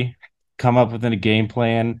play, come up with a game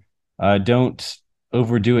plan. Don't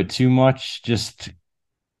overdo it too much. Just,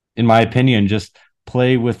 in my opinion, just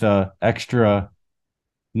play with a extra,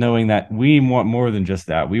 knowing that we want more than just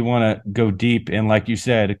that. We want to go deep and, like you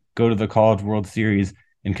said, go to the College World Series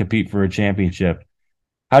and compete for a championship.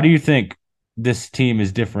 How do you think this team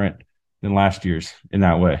is different than last year's in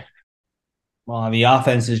that way? Well, the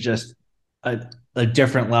offense is just a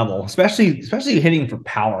different level, especially hitting for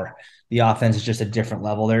power. The offense is just a different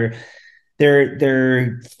level. They're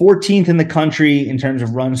 14th in the country in terms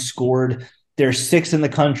of runs scored. They're 6th in the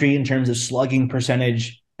country in terms of slugging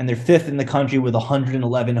percentage, and they're 5th in the country with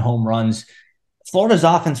 111 home runs. Florida's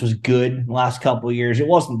offense was good the last couple of years. It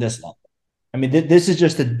wasn't this level. I mean, this is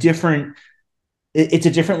just a different. It's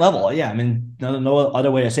a different level. Yeah, I mean, no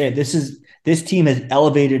other way to say it. This team has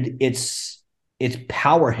elevated its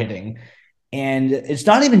power hitting And it's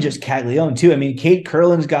not even just Caglione, too. I mean, Kate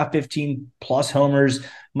Curlin's got 15 plus homers.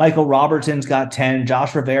 Michael Robertson's got 10.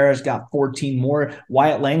 Josh Rivera's got 14 more.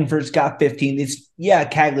 Wyatt Langford's got 15.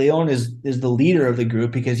 Caglione is the leader of the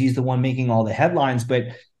group because he's the one making all the headlines. But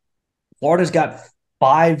Florida's got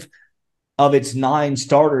 5 of its 9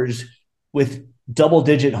 starters with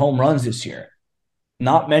double-digit home runs this year.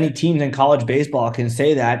 Not many teams in college baseball can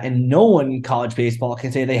say that, and no one in college baseball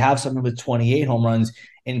can say they have someone with 28 home runs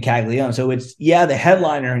in Caglione. So it's, the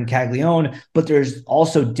headliner in Caglione, but there's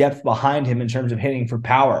also depth behind him in terms of hitting for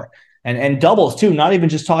power and doubles too. Not even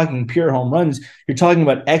just talking pure home runs. You're talking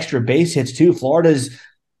about extra base hits too. Florida's,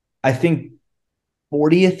 I think,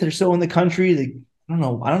 40th or so in the country. I don't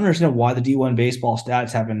know. I don't understand why the D1 baseball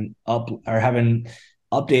stats haven't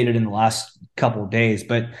updated in the last couple of days,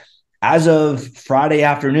 but as of Friday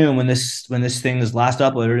afternoon, when this thing is last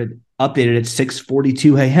updated at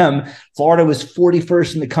 6:42 a.m., Florida was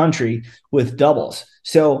 41st in the country with doubles.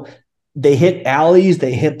 So they hit alleys,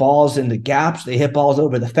 they hit balls in the gaps, they hit balls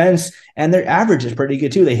over the fence, and their average is pretty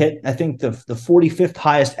good too. They hit, I think, the 45th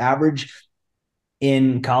highest average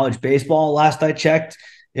in college baseball last I checked.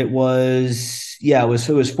 It was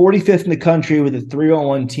 45th in the country with a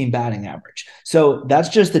 301 team batting average. So that's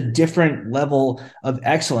just a different level of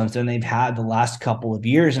excellence than they've had the last couple of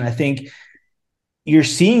years. And I think you're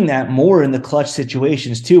seeing that more in the clutch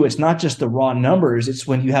situations too. It's not just the raw numbers. It's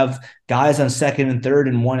when you have guys on second and third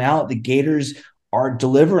and one out, the Gators are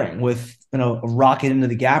delivering with, a rocket into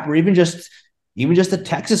the gap, or even just a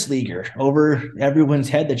Texas leaguer over everyone's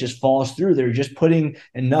head that just falls through. They're just putting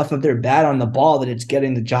enough of their bat on the ball that it's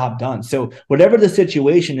getting the job done. So whatever the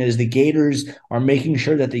situation is, the Gators are making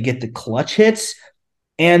sure that they get the clutch hits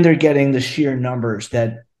and they're getting the sheer numbers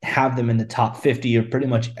that have them in the top 50 of pretty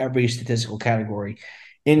much every statistical category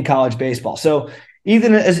in college baseball. So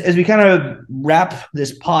Ethan, as we kind of wrap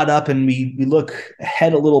this pod up and we look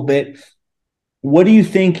ahead a little bit, what do you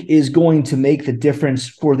think is going to make the difference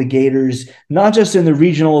for the Gators, not just in the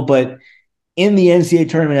regional, but in the NCAA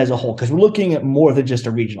tournament as a whole? Because we're looking at more than just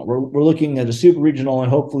a regional. We're looking at a super regional and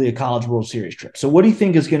hopefully a College World Series trip. So what do you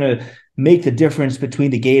think is going to make the difference between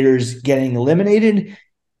the Gators getting eliminated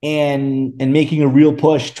and making a real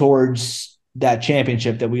push towards that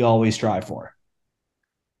championship that we always strive for?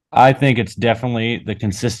 I think it's definitely the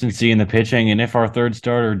consistency in the pitching. And if our third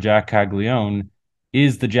starter, Jack Caglione,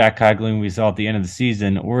 is the Jack Caglione we saw at the end of the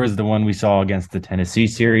season, or is the one we saw against the Tennessee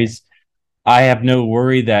series, I have no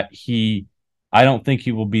worry that I don't think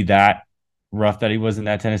he will be that rough that he was in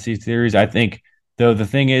that Tennessee series. I think, though, the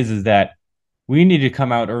thing is that we need to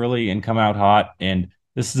come out early and come out hot. And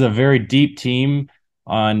this is a very deep team.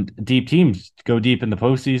 On deep teams go deep in the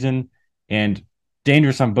postseason and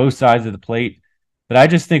dangerous on both sides of the plate. But I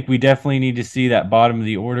just think we definitely need to see that bottom of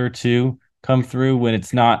the order too come through when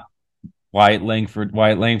it's not Wyatt Langford.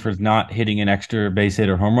 Wyatt Langford's not hitting an extra base hit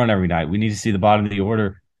or home run every night. We need to see the bottom of the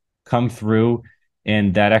order come through,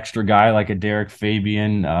 and that extra guy like a Derek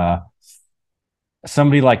Fabian,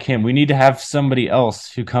 somebody like him. We need to have somebody else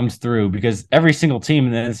who comes through because every single team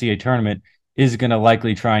in the NCAA tournament is going to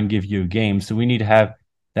likely try and give you a game. So we need to have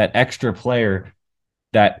that extra player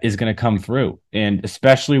that is going to come through, and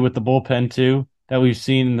especially with the bullpen too that we've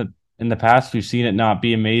seen in the past. We've seen it not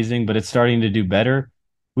be amazing, but it's starting to do better.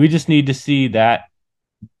 We just need to see that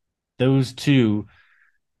those two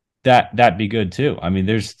that be good too. I mean,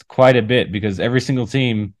 there's quite a bit because every single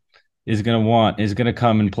team is going to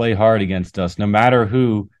come and play hard against us, no matter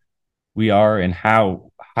who we are and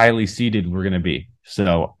how highly seeded we're going to be.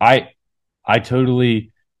 So I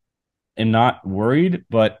totally am not worried,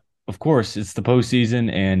 but of course it's the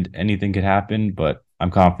postseason and anything could happen, but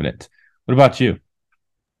I'm confident. What about you?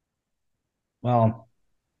 Well,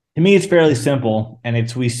 to me, it's fairly simple, and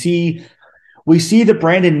it's we see the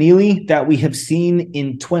Brandon Neely that we have seen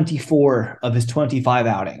in 24 of his 25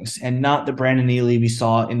 outings, and not the Brandon Neely we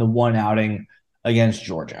saw in the one outing against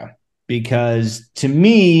Georgia. Because to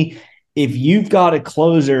me, if you've got a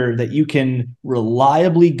closer that you can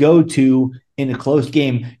reliably go to in a close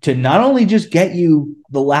game to not only just get you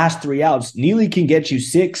the last 3 outs, Neely can get you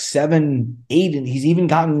 6, 7, 8, and he's even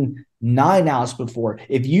gotten 9 outs before.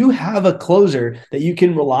 If you have a closer that you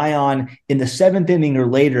can rely on in the 7th inning or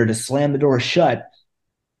later to slam the door shut,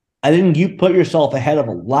 I think you put yourself ahead of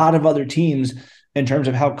a lot of other teams in terms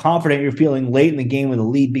of how confident you're feeling late in the game with a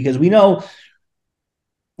lead, because we know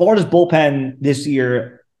Florida's bullpen this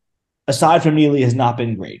year, aside from Neely, has not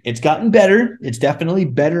been great. It's gotten better. It's definitely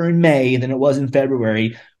better in May than it was in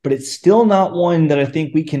February, but it's still not one that I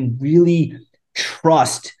think we can really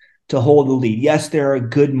trust to hold the lead. Yes, there are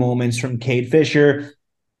good moments from Cade Fisher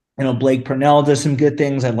Blake Purnell does some good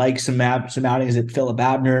things. I like some outings that Philip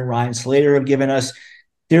Abner and Ryan Slater have given us.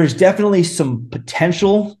 There's definitely some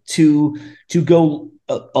potential to go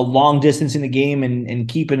a long distance in the game and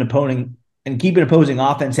keep an opposing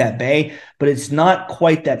offense at bay, but it's not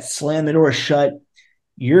quite that slam the door shut.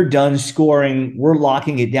 You're done scoring. We're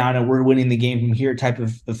locking it down and we're winning the game from here type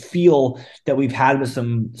of feel that we've had with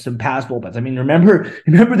some past bullpens. I mean, remember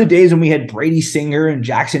the days when we had Brady Singer and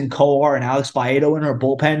Jackson Kowar and Alex Baedo in our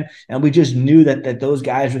bullpen, and we just knew that those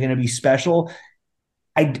guys were going to be special.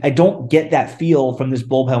 I don't get that feel from this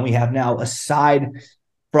bullpen we have now, aside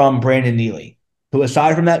from Brandon Neely, who,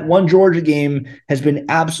 aside from that one Georgia game, has been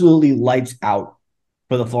absolutely lights out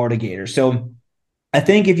for the Florida Gators. So I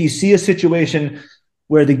think if you see a situation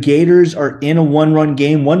where the Gators are in a one-run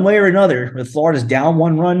game, one way or another, where Florida's down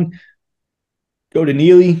 1 run, go to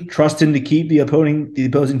Neely, trust him to keep the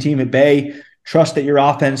opposing team at bay, trust that your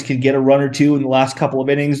offense can get a run or two in the last couple of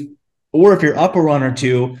innings. Or if you're up a run or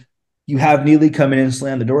two, you have Neely come in and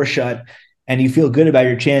slam the door shut, and you feel good about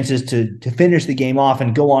your chances to finish the game off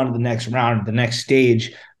and go on to the next round, the next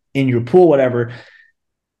stage in your pool, whatever.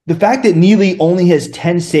 The fact that Neely only has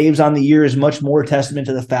 10 saves on the year is much more a testament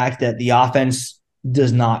to the fact that the offense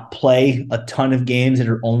does not play a ton of games that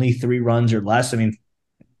are only 3 runs or less. I mean,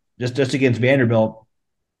 just against Vanderbilt,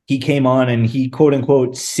 he came on and he, quote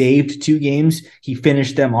unquote, saved 2 games. He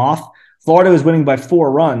finished them off. Florida was winning by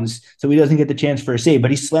 4 runs, so he doesn't get the chance for a save,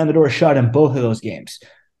 but he slammed the door shut in both of those games.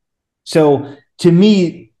 So to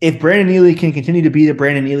me, if Brandon Neely can continue to be the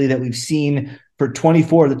Brandon Neely that we've seen for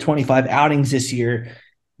 24 of the 25 outings this year,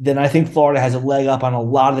 then I think Florida has a leg up on a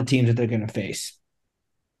lot of the teams that they're going to face.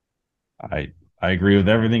 I agree with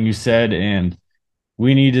everything you said, and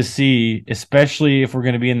we need to see, especially if we're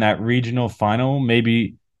going to be in that regional final.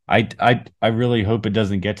 Maybe I really hope it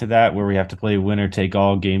doesn't get to that where we have to play winner take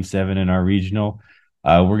all game 7 in our regional.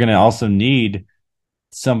 We're going to also need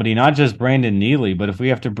somebody, not just Brandon Neely, but if we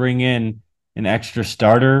have to bring in an extra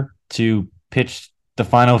starter to pitch the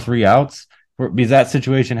final 3 outs, because that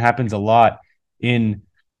situation happens a lot in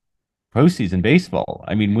postseason baseball.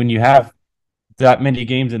 I mean, when you have that many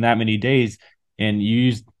games in that many days, and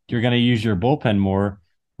you're going to use your bullpen more,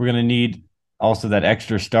 we're going to need also that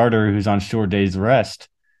extra starter who's on short days rest,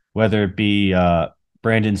 whether it be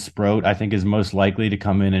Brandon Sproat, I think is most likely to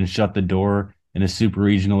come in and shut the door in a super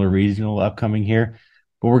regional or regional upcoming here.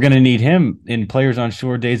 But we're going to need him in players on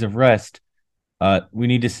short days of rest. We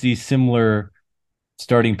need to see similar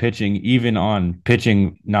starting pitching, even on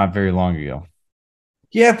pitching not very long ago.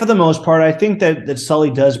 Yeah, for the most part, I think that Sully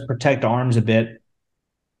does protect arms a bit,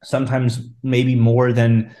 sometimes maybe more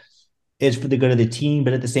than is for the good of the team.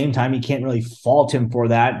 But at the same time, you can't really fault him for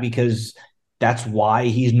that, because that's why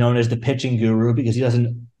he's known as the pitching guru, because he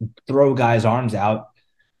doesn't throw guys' arms out.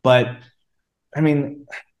 But I mean,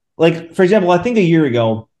 like, for example, I think a year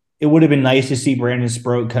ago, it would have been nice to see Brandon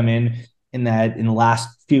Sproat come in the last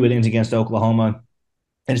few innings against Oklahoma.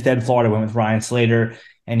 Instead, Florida went with Ryan Slater,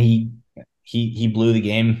 and he blew the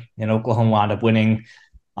game, and Oklahoma wound up winning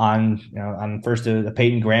on first the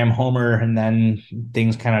Peyton Graham homer, and then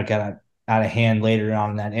things kind of got out of hand later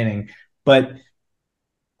on in that inning. But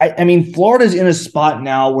I mean, Florida's in a spot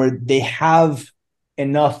now where they have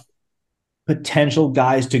enough potential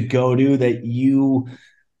guys to go to that you're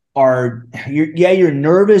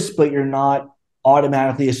nervous, but you're not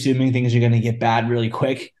automatically assuming things are going to get bad really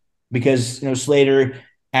quick, because Slater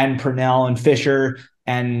and Purnell and Fisher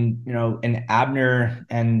and and Abner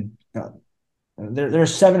and there are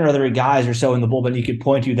 7 other guys or so in the bullpen you could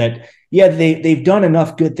point to that, yeah, they've done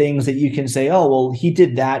enough good things that you can say, oh, well, he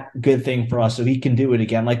did that good thing for us, so he can do it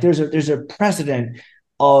again. Like there's a precedent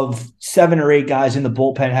of 7 or 8 guys in the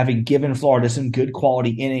bullpen having given Florida some good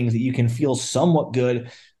quality innings that you can feel somewhat good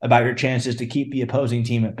about your chances to keep the opposing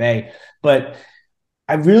team at bay. But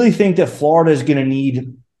I really think that Florida is going to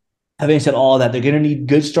need, having said all of that, they're going to need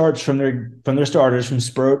good starts from their starters, from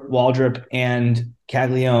Sproat, Waldrop, and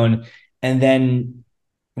Caglione, and then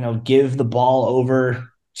give the ball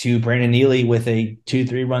over to Brandon Neely with a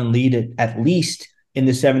 2-3 run lead at least in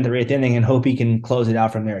the 7th or 8th inning, and hope he can close it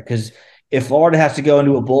out from there. Because if Florida has to go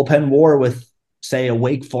into a bullpen war with, say, a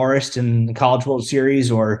Wake Forest in the College World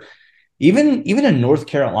Series, or even a North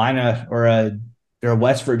Carolina or a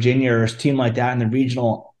West Virginia or a team like that in the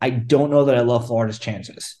regional, I don't know that I love Florida's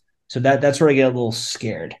chances. So that's where I get a little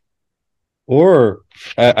scared. Or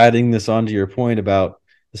adding this on to your point about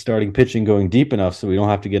the starting pitching going deep enough so we don't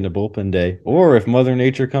have to get into bullpen day. Or if Mother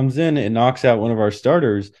Nature comes in and knocks out one of our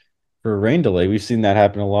starters for a rain delay. We've seen that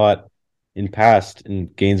happen a lot in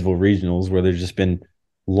Gainesville regionals, where there's just been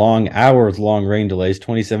long rain delays.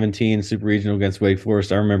 2017 Super Regional against Wake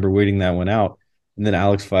Forest, I remember waiting that one out. and then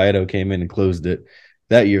Alex Faedo came in and closed it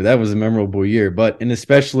that year. That was a memorable year, but and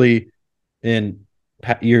especially in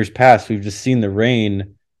years past, we've just seen the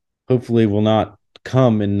rain. Hopefully, will not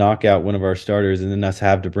come and knock out one of our starters, and then us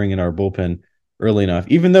have to bring in our bullpen early enough.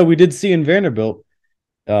 Even though we did see in Vanderbilt,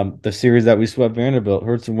 the series that we swept Vanderbilt,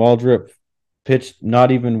 Hurts and Waldrop pitched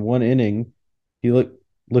not even one inning. He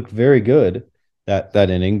looked very good that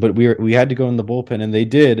inning, but we had to go in the bullpen, and they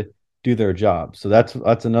did do their job. So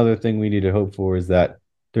that's another thing we need to hope for, is that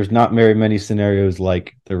there's not very many scenarios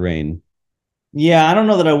like the rain. Yeah, I don't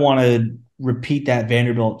know that I want to repeat that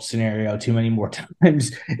Vanderbilt scenario too many more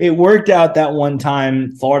times. It worked out that one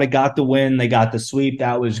time. Florida got the win, they got the sweep.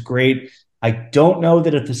 That was great. I don't know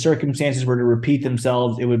that if the circumstances were to repeat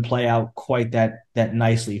themselves, it would play out quite that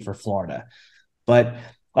nicely for Florida. But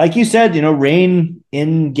like you said, rain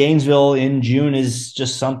in Gainesville in June is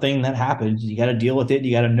just something that happens. You got to deal with it.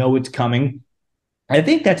 You got to know it's coming. I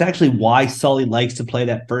think that's actually why Sully likes to play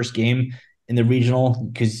that first game in the regional,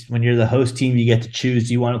 because when you're the host team, you get to choose.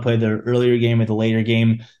 Do you want to play the earlier game or the later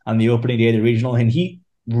game on the opening day of the regional? And he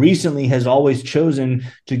recently has always chosen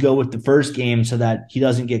to go with the first game so that he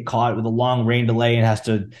doesn't get caught with a long rain delay and has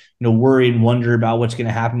to worry and wonder about what's going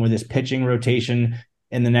to happen with his pitching rotation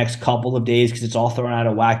in the next couple of days because it's all thrown out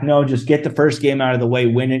of whack. No, just get the first game out of the way,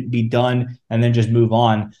 win it, be done, and then just move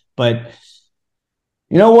on. But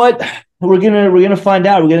you know what? We're gonna find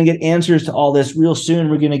out. We're gonna get answers to all this real soon.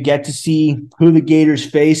 We're gonna get to see who the Gators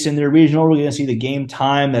face in their regional. We're gonna see the game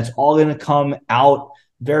time. That's all gonna come out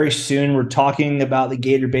very soon. We're talking about the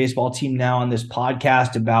Gator baseball team now on this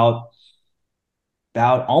podcast about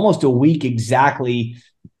almost a week exactly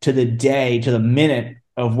to the day, to the minute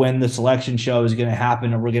of when the selection show is going to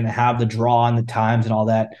happen, and we're going to have the draw and the times and all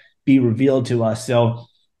that be revealed to us. So,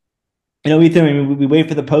 Ethan, we wait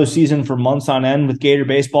for the postseason for months on end with Gator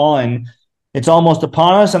baseball, and it's almost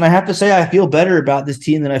upon us. And I have to say, I feel better about this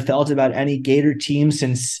team than I felt about any Gator team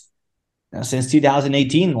since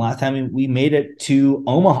 2018, the last time we made it to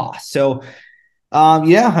Omaha. So,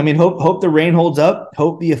 hope the rain holds up.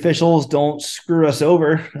 Hope the officials don't screw us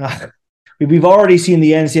over. We've already seen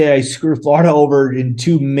the NCAA screw Florida over in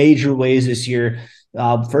two major ways this year.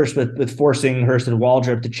 First, with forcing Hurston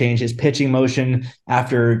Waldrop to change his pitching motion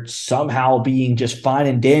after somehow being just fine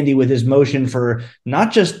and dandy with his motion for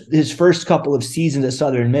not just his first couple of seasons at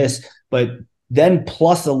Southern Miss, but then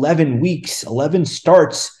plus 11 weeks, 11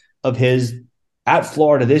 starts of his at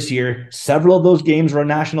Florida this year. Several of those games were on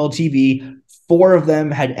national TV. 4 of them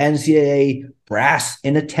had NCAA brass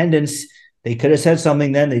in attendance. They could have said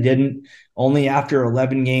something then. They didn't. Only after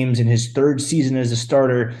 11 games in his third season as a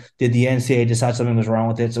starter did the NCAA decide something was wrong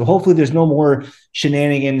with it. So hopefully there's no more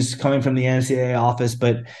shenanigans coming from the NCAA office.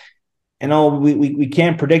 But we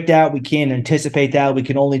can't predict that. We can't anticipate that. We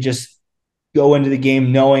can only just go into the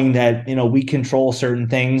game knowing that we control certain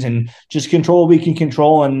things and just control what we can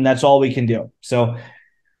control, and that's all we can do. So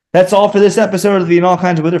that's all for this episode of the All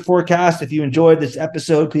Kinds of Weather Forecast. If you enjoyed this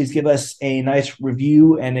episode, please give us a nice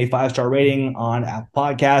review and a 5-star rating on Apple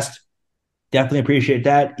Podcast. Definitely appreciate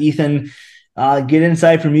that. Ethan, good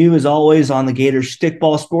insight from you as always on the Gator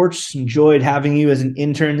stickball sports. Enjoyed having you as an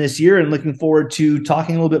intern this year and looking forward to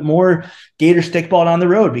talking a little bit more Gator stickball on the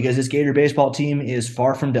road because this Gator baseball team is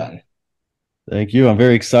far from done. Thank you. I'm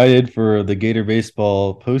very excited for the Gator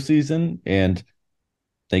baseball postseason, and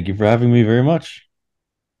thank you for having me very much.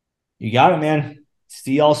 You got it, man.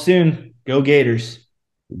 See y'all soon. Go Gators.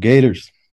 Gators.